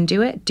 If you can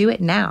do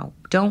it now.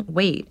 Don't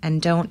wait.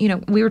 And don't,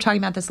 we were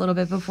talking about this a little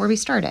bit before we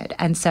started.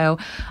 And so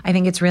I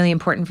think it's really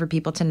important for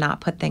people to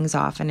not put things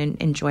off and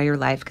enjoy your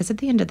life. Because at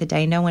the end of the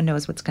day, no one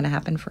knows what's going to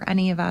happen for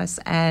any of us.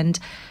 And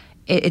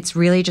it's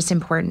really just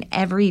important.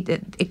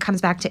 It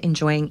comes back to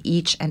enjoying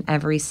each and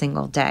every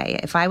single day.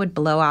 If I would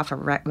blow off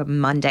a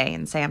Monday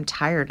and say I'm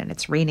tired and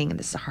it's raining and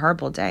this is a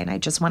horrible day and I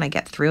just want to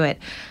get through it,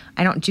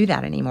 I don't do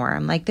that anymore.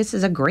 I'm like, this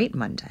is a great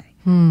Monday,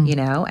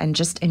 and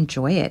just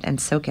enjoy it and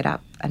soak it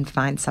up and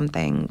find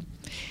something.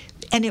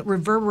 And it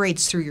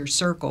reverberates through your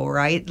circle,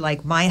 right?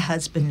 Like, my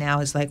husband now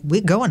is like,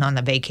 we're going on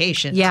the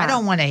vacation. Yeah. I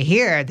don't want to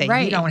hear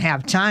that you don't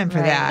have time for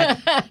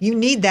that. You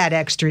need that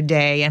extra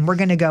day, and we're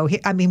going to go.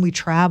 I mean, we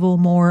travel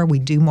more. We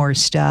do more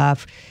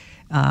stuff.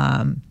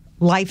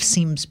 Life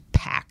seems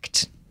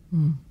packed.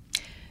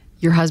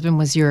 Your husband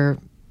was your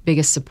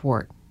biggest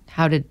support.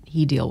 How did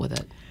he deal with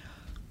it?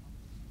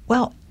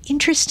 Well,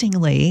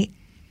 interestingly,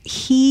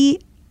 he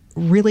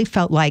really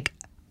felt like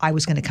I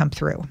was going to come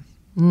through.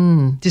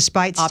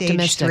 Despite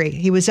stage 3.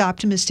 He was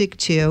optimistic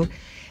too.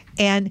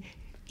 And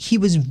he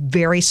was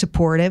very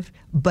supportive.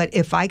 But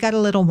if I got a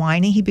little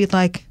whiny, he'd be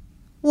like,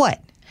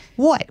 What?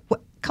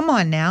 Come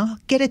on now,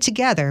 get it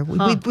together.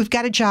 We've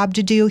got a job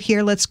to do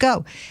here. Let's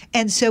go.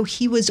 And so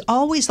he was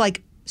always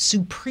like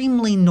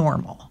supremely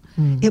normal.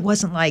 It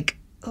wasn't like,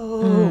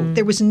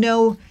 there was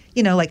no,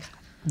 like,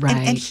 right.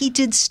 And he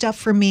did stuff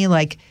for me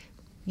like,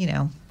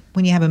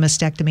 when you have a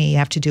mastectomy, you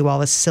have to do all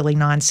this silly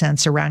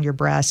nonsense around your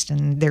breast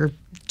and their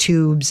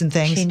tubes and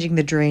things. Changing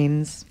the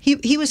drains.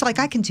 He was like,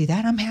 I can do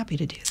that. I'm happy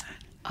to do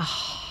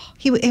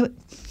that.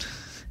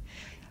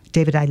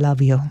 David, I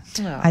love you.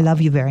 Oh. I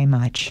love you very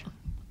much.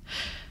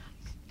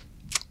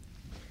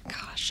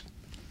 Gosh.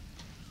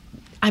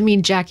 I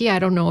mean, Jackie, I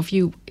don't know if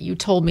you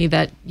told me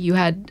that you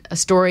had a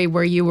story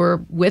where you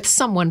were with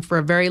someone for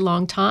a very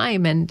long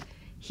time and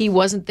he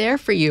wasn't there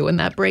for you, and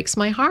that breaks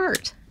my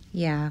heart.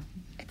 Yeah,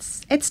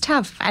 it's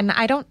tough, and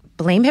I don't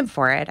blame him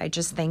for it. I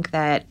just think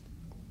that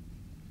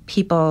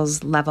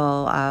people's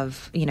level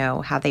of,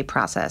 how they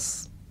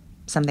process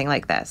something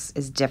like this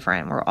is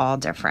different. We're all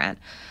different.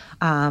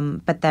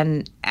 But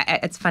then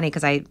it's funny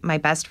because my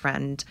best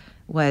friend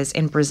was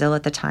in Brazil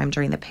at the time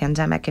during the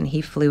pandemic, and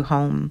he flew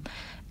home.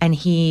 And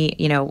he,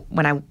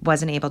 when I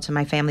wasn't able to,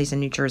 my family's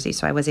in New Jersey,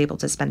 so I was able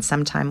to spend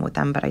some time with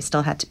them, but I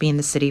still had to be in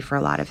the city for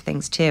a lot of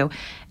things too.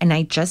 And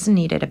I just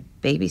needed a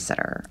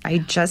babysitter. I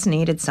just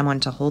needed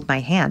someone to hold my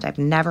hand. I've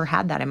never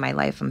had that in my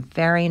life. I'm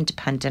very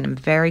independent. I'm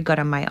very good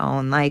on my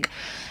own.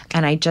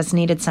 And I just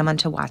needed someone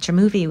to watch a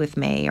movie with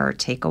me or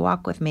take a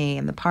walk with me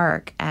in the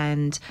park.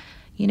 And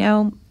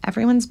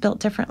everyone's built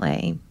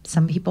differently.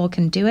 Some people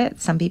can do it.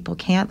 Some people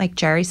can't. Like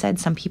Jerry said,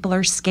 some people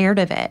are scared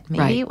of it.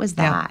 Maybe it was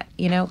that,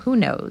 who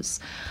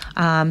knows?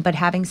 But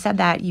having said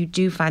that, you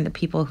do find the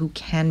people who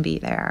can be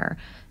there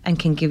and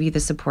can give you the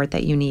support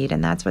that you need.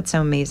 And that's what's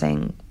so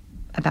amazing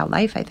about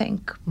life, I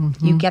think.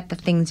 You get the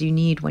things you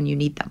need when you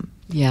need them.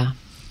 Yeah.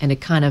 And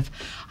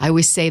I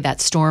always say that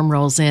storm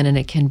rolls in and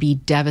it can be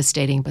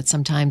devastating, but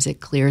sometimes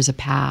it clears a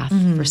path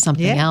for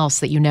something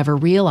else that you never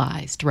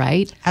realized,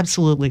 right?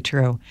 Absolutely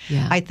true.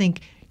 Yeah. I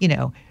think,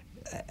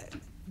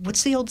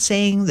 what's the old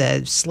saying?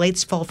 The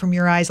slates fall from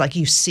your eyes, like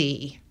you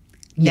see.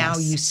 Now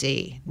you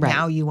see. Right.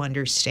 Now you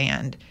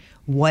understand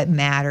what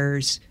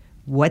matters,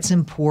 what's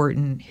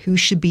important, who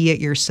should be at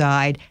your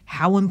side,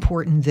 how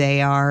important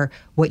they are,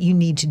 what you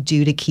need to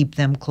do to keep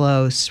them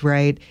close,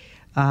 right?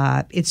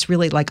 It's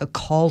really like a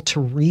call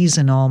to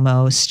reason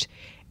almost.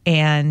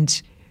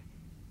 And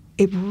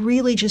it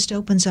really just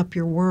opens up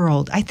your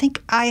world. I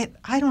think I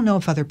don't know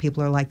if other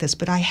people are like this,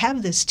 but I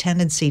have this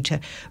tendency to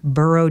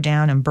burrow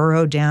down and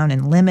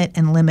limit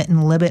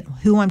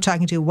who I'm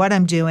talking to, what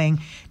I'm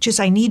doing. Just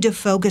I need to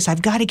focus.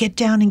 I've got to get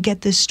down and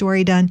get this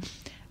story done.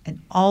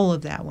 And all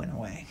of that went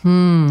away.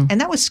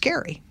 And that was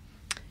scary.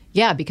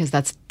 Yeah, because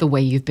that's the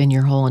way you've been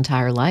your whole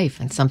entire life.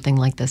 And something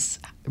like this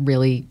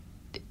really,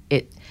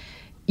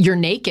 you're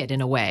naked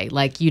in a way.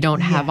 Like you don't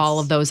have all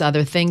of those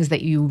other things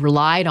that you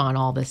relied on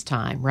all this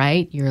time,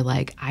 right? You're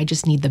like, I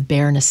just need the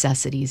bare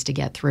necessities to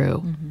get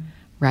through,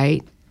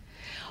 right?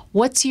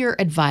 What's your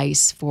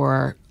advice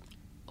for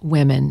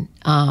women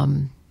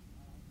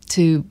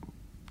to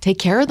take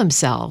care of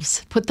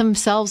themselves, put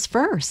themselves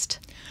first?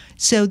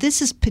 So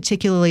this is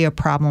particularly a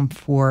problem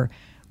for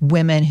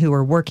women who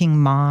are working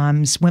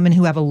moms, women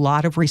who have a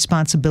lot of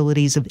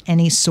responsibilities of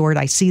any sort.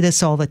 I see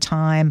this all the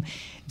time.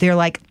 They're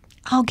like,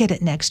 I'll get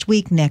it next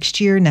week,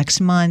 next year,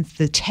 next month,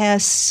 the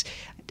tests.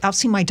 I'll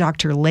see my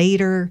doctor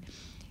later.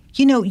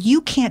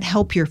 You can't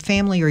help your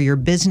family or your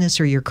business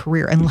or your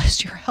career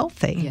unless you're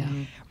healthy,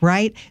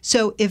 right?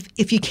 So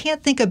if you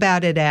can't think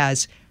about it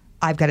as,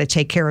 I've got to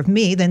take care of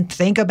me, then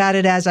think about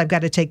it as I've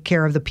got to take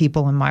care of the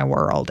people in my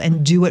world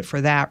and do it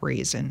for that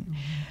reason.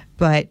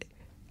 But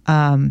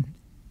don't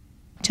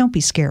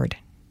be scared.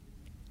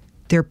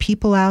 There are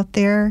people out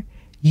there.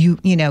 You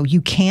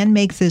can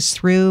make this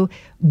through.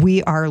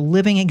 We are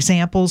living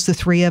examples, the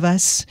three of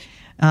us,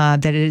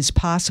 that it is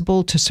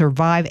possible to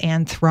survive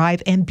and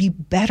thrive and be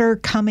better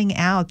coming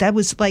out. That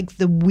was like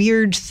the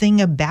weird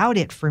thing about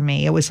it for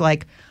me. It was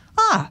like,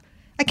 I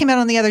came out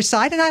on the other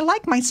side and I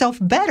like myself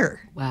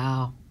better.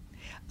 Wow.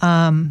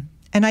 And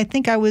I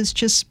think I was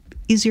just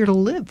easier to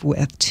live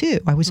with, too.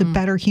 I was a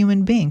better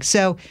human being.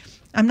 So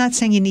I'm not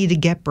saying you need to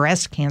get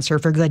breast cancer,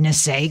 for goodness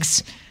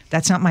sakes.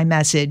 That's not my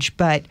message.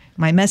 But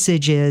my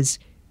message is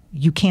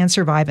you can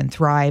survive and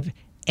thrive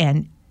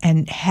and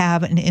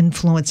have an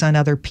influence on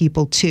other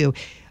people, too.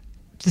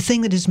 The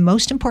thing that is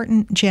most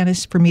important,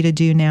 Janice, for me to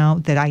do now,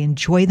 that I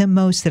enjoy the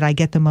most, that I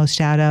get the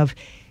most out of,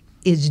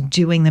 is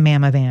doing the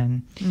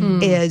Mammovan,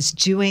 is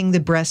doing the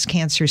breast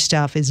cancer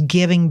stuff, is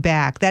giving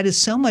back. That is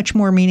so much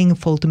more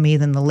meaningful to me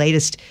than the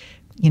latest,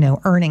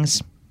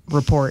 earnings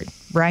report,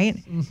 right?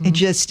 It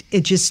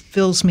just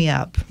fills me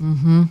up.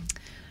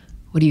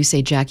 What do you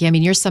say, Jackie? I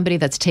mean, you're somebody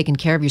that's taken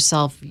care of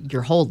yourself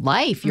your whole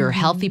life. You're a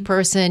healthy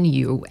person.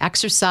 You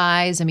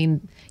exercise. I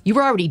mean, you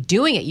were already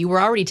doing it. You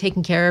were already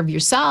taking care of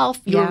yourself.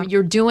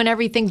 You're doing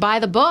everything by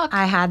the book.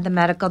 I had the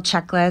medical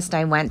checklist.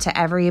 I went to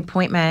every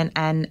appointment,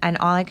 and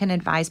all I can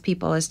advise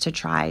people is to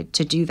try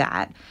to do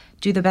that.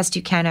 Do the best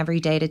you can every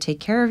day to take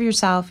care of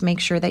yourself. Make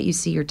sure that you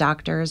see your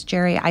doctors.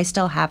 Jerry, I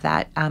still have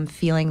that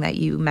feeling that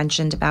you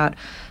mentioned about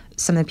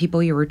some of the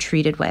people you were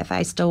treated with.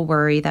 I still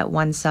worry that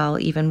one cell,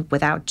 even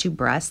without 2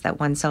 breasts, that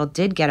one cell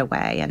did get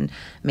away, and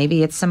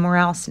maybe it's somewhere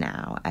else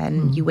now.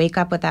 And you wake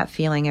up with that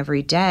feeling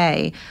every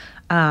day.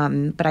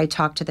 But I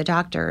talk to the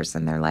doctors,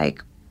 and they're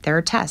like, there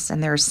are tests,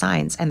 and there are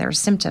signs, and there are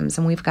symptoms,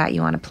 and we've got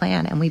you on a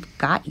plan, and we've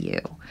got you.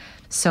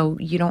 So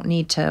you don't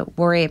need to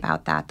worry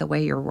about that the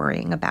way you're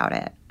worrying about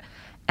it.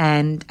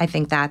 And I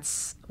think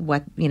that's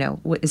what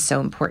is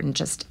so important,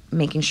 just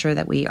making sure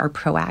that we are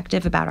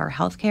proactive about our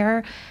health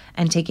care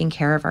and taking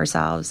care of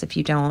ourselves if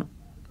you don't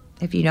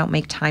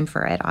make time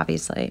for it,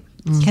 obviously.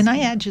 Can I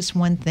add just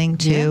one thing,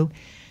 too? Yeah.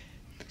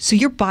 So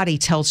your body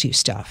tells you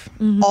stuff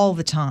all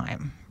the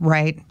time,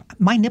 right?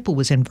 My nipple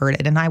was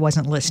inverted and I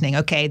wasn't listening.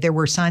 Okay, there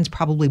were signs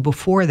probably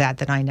before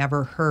that I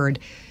never heard.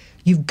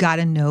 You've got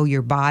to know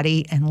your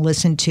body and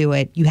listen to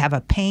it. You have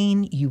a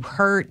pain, you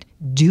hurt,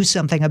 do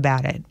something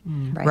about it,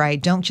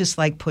 right? Don't just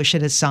push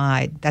it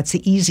aside. That's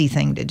the easy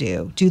thing to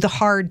do. Do the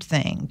hard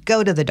thing.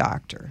 Go to the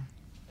doctor.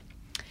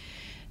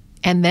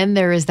 And then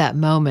there is that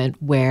moment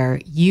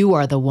where you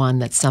are the one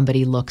that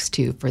somebody looks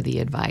to for the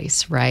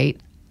advice, right?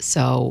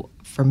 So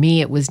for me,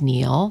 it was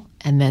Neil.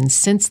 And then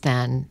since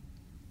then,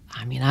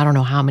 I mean, I don't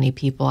know how many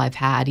people I've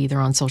had either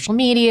on social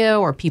media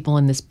or people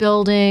in this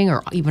building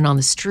or even on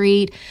the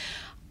street.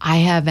 I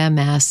have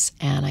MS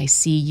and I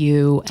see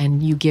you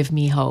and you give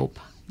me hope.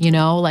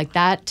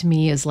 That to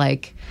me is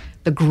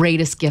the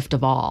greatest gift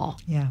of all.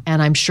 Yeah.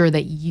 And I'm sure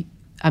that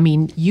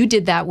you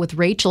did that with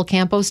Rachel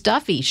Campos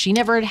Duffy. She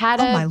never had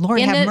my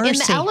Lord, have mercy.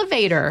 In the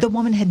elevator. The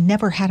woman had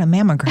never had a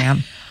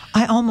mammogram.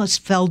 I almost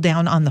fell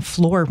down on the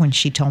floor when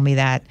she told me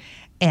that.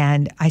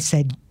 And I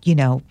said,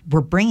 we're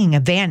bringing a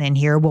van in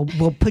here.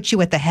 We'll put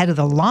you at the head of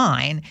the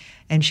line.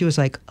 And she was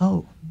like,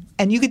 oh.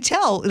 And you could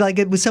tell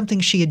it was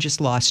something she had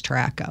just lost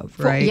track of,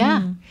 right?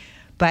 Yeah.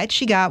 But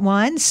she got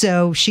one,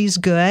 so she's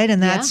good.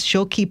 And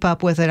she'll keep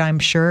up with it, I'm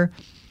sure.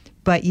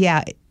 But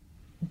yeah,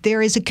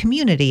 there is a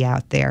community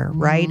out there,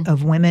 right,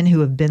 of women who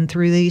have been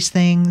through these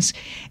things.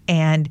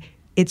 And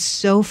it's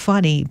so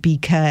funny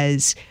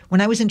because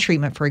when I was in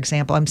treatment, for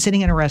example, I'm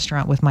sitting in a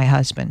restaurant with my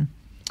husband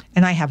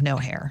and I have no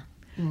hair.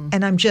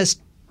 And I'm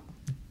just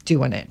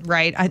doing it,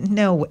 right? I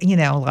know,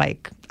 I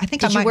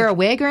think Did you wear a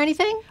wig or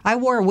anything? I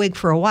wore a wig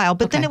for a while,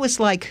 but then it was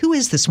who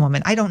is this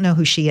woman? I don't know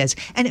who she is.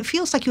 And it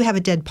feels like you have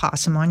a dead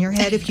possum on your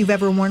head if you've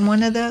ever worn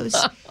one of those.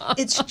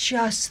 It's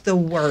just the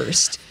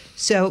worst.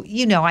 So,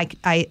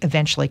 I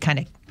eventually kind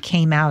of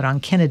came out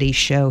on Kennedy's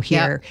show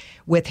here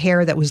with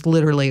hair that was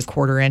literally a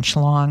 1/4 inch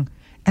long.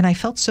 And I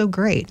felt so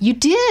great. You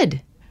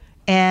did.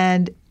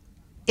 And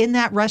in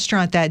that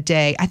restaurant that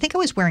day, I think I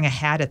was wearing a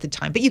hat at the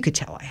time, but you could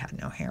tell I had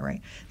no hair,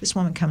 right? This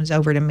woman comes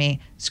over to me,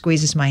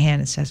 squeezes my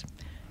hand and says,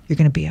 "You're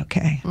going to be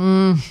okay."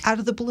 Out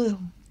of the blue.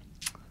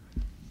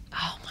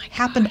 Oh, my gosh.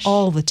 Happened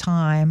all the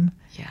time.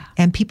 Yeah.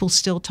 And people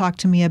still talk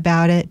to me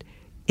about it.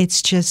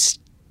 It's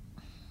just,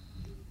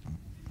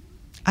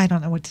 I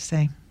don't know what to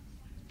say.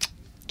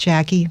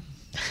 Jackie.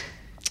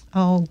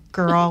 Oh,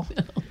 girl.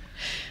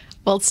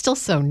 Well, it's still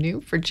so new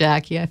for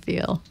Jackie, I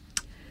feel.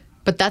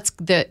 But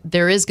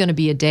there is going to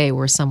be a day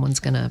where someone's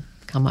going to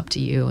come up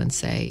to you and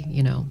say,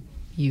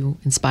 you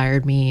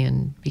inspired me,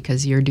 and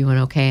because you're doing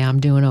okay, I'm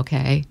doing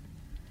okay.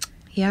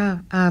 Yeah.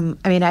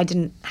 I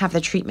didn't have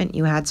the treatment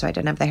you had, so I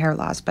didn't have the hair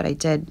loss, but I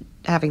did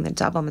having the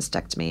double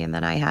mastectomy, and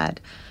then I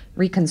had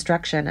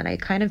reconstruction, and I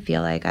kind of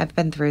feel like I've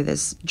been through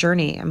this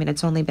journey.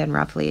 It's only been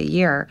roughly a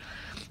year.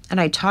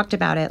 And I talked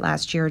about it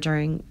last year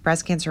during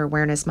Breast Cancer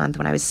Awareness Month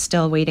when I was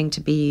still waiting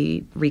to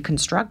be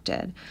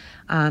reconstructed.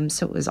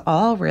 So it was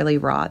all really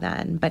raw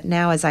then. But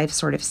now as I've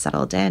sort of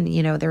settled in,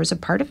 there's a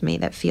part of me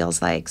that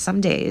feels like some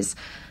days,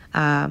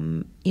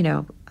 I'm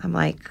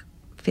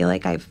feel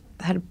like I've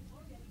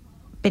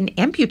been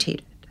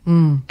amputated.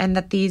 And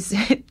that these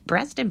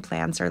breast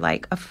implants are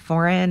a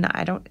foreign,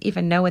 I don't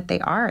even know what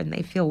they are, and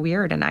they feel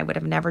weird, and I would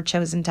have never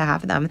chosen to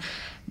have them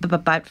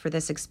but for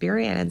this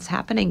experience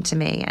happening to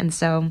me. And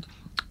so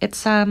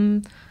it's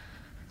a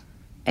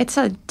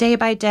day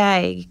by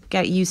day,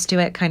 get used to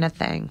it kind of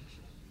thing.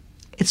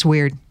 It's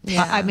weird.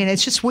 Yeah.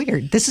 It's just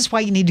weird. This is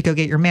why you need to go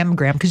get your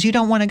mammogram, because you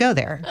don't want to go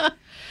there.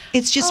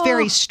 It's just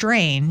very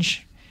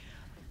strange.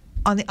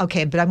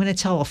 Okay, but I'm going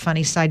to tell a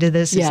funny side to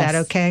this. Yes. Is that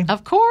okay?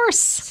 Of course.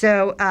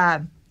 So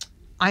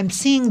I'm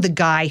seeing the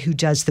guy who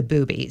does the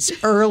boobies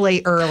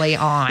early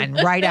on,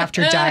 right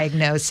after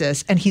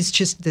diagnosis. And he's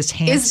just this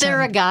handsome. Is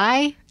there a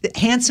guy?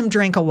 Handsome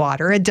drink of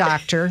water, a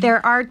doctor.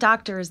 There are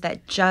doctors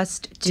that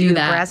just do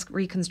that. breast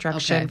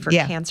reconstruction for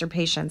cancer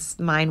patients.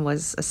 Mine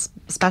was a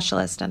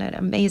specialist in it.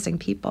 Amazing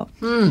people.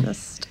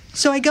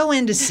 So I go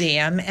in to see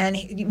him,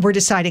 and we're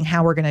deciding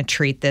how we're going to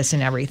treat this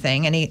and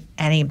everything. And he,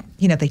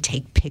 they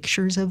take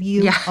pictures of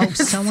you. Yeah, Oh,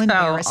 so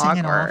embarrassing awkward.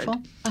 and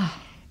awful.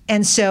 Oh.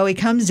 And so he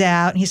comes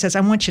out and he says,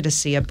 I want you to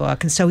see a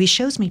book. And so he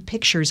shows me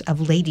pictures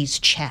of ladies'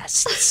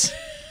 chests.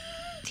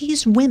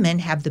 These women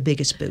have the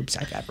biggest boobs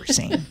I've ever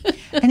seen.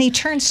 And he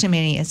turns to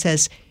me and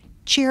says,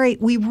 Jerry,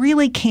 we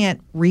really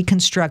can't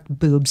reconstruct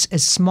boobs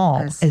as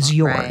small as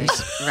yours.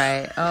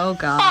 Right. Oh,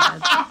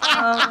 God.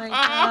 Oh, my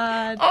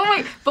God. Oh,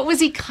 wait. But was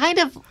he kind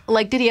of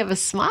like, did he have a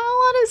smile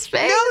on his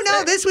face?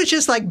 No, this was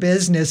just like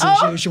business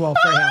as usual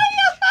for him.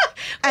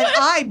 And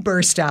I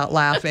burst out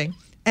laughing.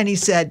 And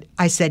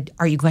I said,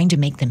 are you going to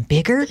make them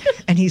bigger?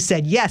 And he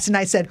said, yes. And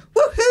I said,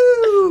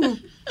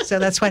 woohoo! So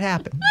that's what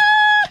happened.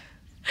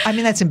 I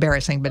mean, that's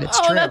embarrassing, but it's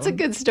true. Oh, that's a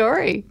good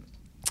story.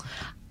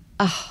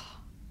 Oh,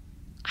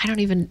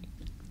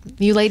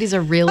 you ladies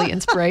are really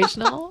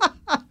inspirational.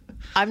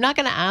 I'm not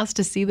going to ask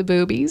to see the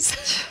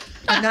boobies.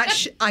 I'm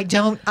not. I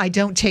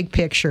don't take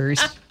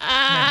pictures.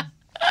 No.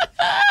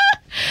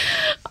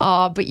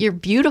 Oh, but you're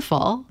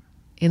beautiful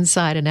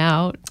inside and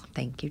out.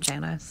 Thank you,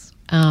 Janice.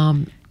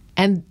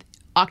 And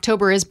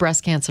October is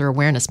Breast Cancer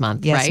Awareness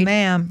Month, yes, right? Yes,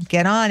 ma'am.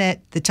 Get on it.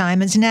 The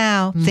time is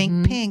now. Mm-hmm.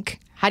 Think pink.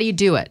 How do you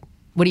do it?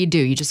 What do?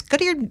 You just go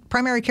to your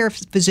primary care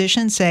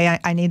physician, say,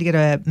 I need to get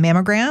a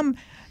mammogram,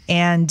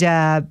 and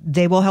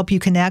they will help you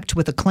connect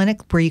with a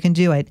clinic where you can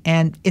do it.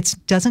 And it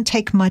doesn't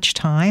take much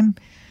time.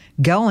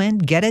 Go in,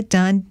 get it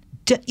done.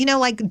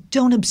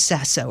 Don't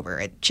obsess over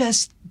it.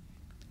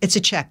 It's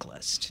a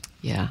checklist.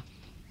 Yeah.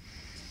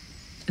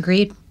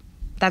 Agreed.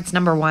 That's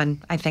number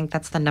one. I think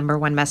that's the number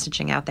one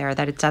messaging out there,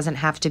 that it doesn't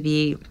have to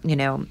be,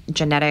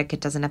 genetic. It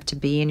doesn't have to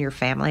be in your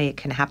family. It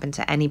can happen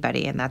to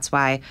anybody. And that's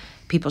why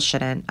people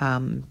shouldn't,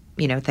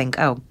 think,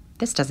 oh,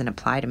 this doesn't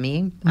apply to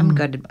me. I'm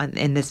good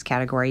in this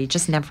category. You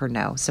just never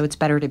know. So it's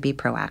better to be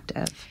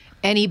proactive.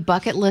 Any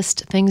bucket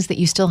list things that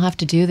you still have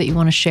to do that you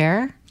want to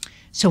share?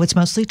 So it's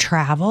mostly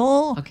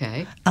travel.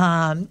 Okay.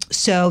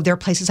 So there are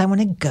places I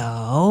want to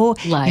go.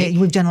 Like?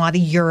 We've done a lot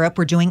of Europe.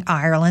 We're doing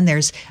Ireland.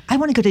 I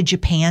want to go to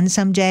Japan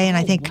someday. And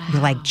I think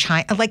like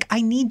China,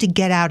 I need to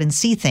get out and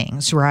see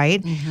things,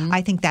 right? Mm-hmm.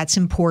 I think that's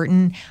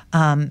important.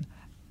 I'm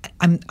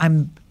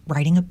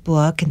writing a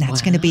book, and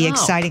that's going to be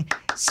exciting.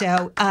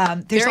 So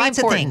there's Very lots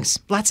important.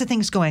 Lots of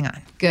things going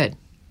on. Good.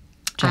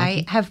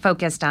 Jackie? I have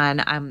focused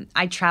on,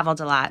 I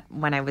traveled a lot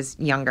when I was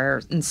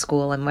younger in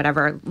school and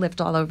whatever, lived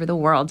all over the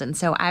world. And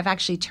so I've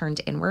actually turned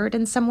inward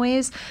in some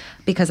ways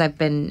because I've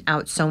been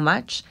out so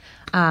much.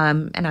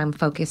 And I'm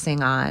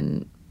focusing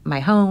on my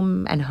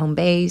home and home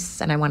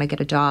base, and I want to get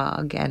a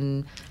dog.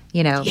 And,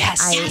 Yes.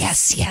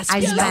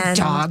 I spend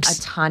a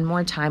ton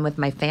more time with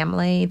my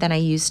family than I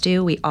used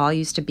to. We all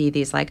used to be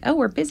these like, oh,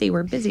 we're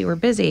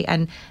busy.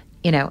 And,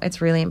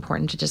 it's really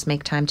important to just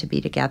make time to be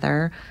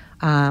together.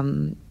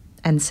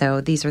 And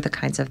so these are the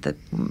kinds of the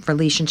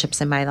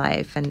relationships in my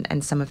life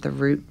and some of the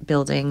root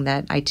building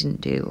that I didn't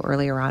do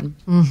earlier on.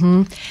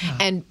 Mm-hmm. Yeah.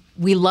 And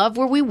we love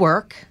where we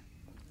work.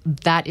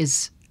 That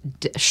is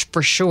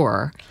for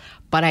sure.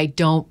 But I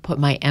don't put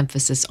my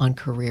emphasis on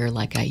career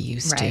like I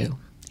used to.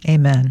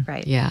 Amen.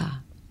 Right. Yeah.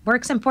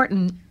 Work's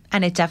important,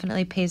 and it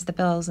definitely pays the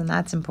bills, and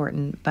that's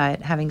important.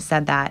 But having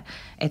said that,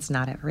 it's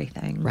not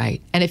everything.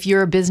 Right. And if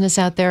you're a business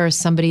out there or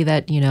somebody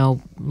that,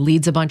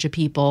 leads a bunch of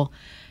people,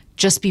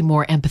 just be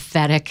more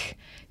empathetic.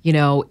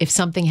 If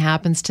something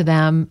happens to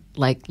them,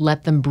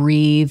 let them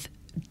breathe,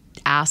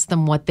 ask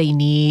them what they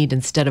need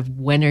instead of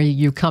when are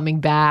you coming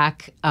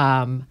back.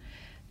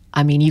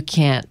 You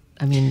can't.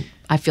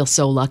 I feel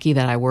so lucky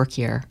that I work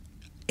here.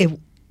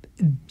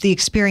 The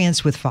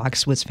experience with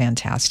Fox was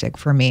fantastic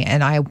for me,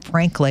 and I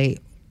frankly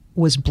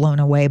was blown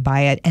away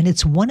by it. And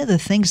it's one of the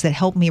things that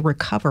helped me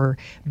recover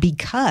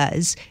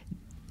because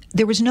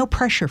there was no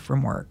pressure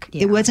from work.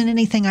 Yeah. It wasn't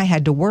anything I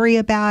had to worry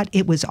about.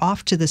 It was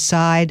off to the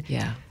side.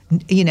 Yeah.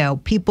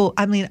 People,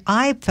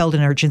 I felt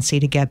an urgency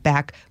to get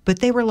back,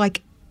 but they were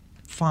like,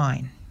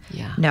 fine.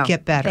 Yeah. No,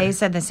 get better. They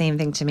said the same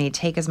thing to me.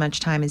 Take as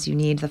much time as you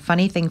need. The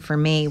funny thing for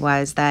me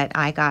was that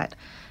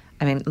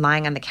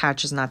lying on the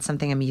couch is not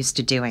something I'm used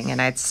to doing,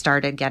 and I'd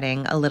started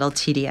getting a little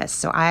tedious.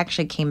 So I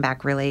actually came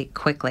back really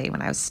quickly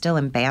when I was still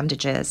in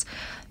bandages.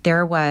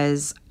 There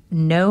was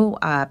no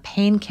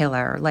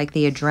painkiller like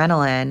the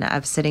adrenaline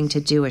of sitting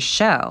to do a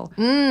show.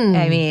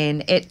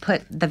 It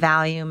put the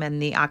Valium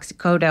and the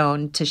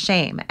oxycodone to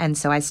shame. And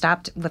so I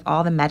stopped with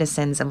all the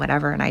medicines and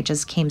whatever, and I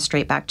just came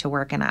straight back to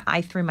work. And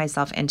I threw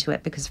myself into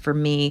it because for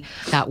me,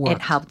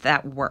 it helped.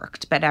 That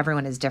worked. But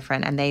everyone is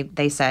different. And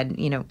they said,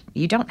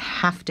 you don't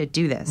have to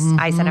do this. Mm-hmm.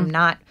 I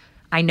said,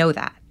 I know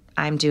that.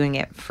 I'm doing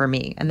it for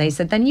me. And they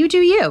said, then you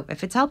do you.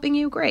 If it's helping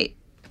you, great.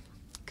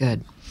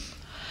 Good.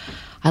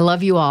 I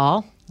love you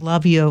all.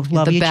 Love you.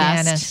 Love you,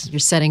 best. Janice. You're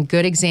setting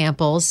good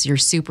examples. You're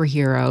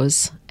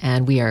superheroes,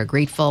 and we are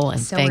grateful and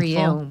thankful.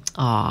 Are you.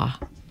 Aw,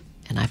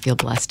 and I feel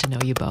blessed to know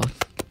you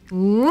both.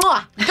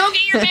 Mwah! Go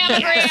get your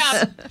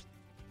mammogram!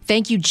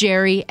 Thank you,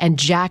 Jerry and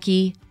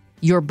Jackie.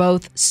 You're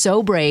both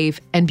so brave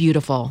and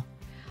beautiful.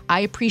 I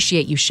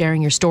appreciate you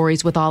sharing your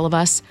stories with all of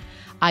us.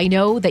 I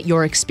know that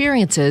your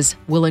experiences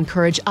will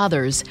encourage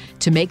others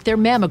to make their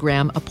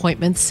mammogram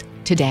appointments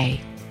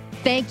today.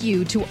 Thank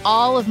you to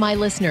all of my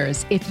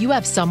listeners. If you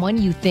have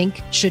someone you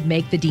think should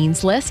make the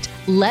Dean's List,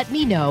 let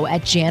me know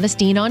at Janice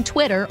Dean on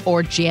Twitter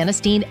or Janice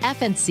Dean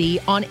FNC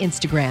on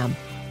Instagram.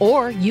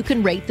 Or you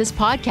can rate this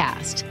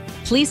podcast.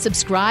 Please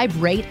subscribe,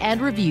 rate,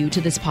 and review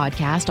to this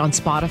podcast on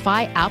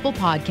Spotify, Apple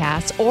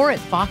Podcasts, or at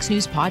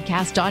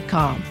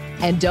foxnewspodcast.com.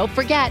 And don't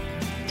forget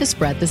to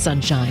spread the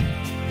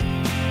sunshine.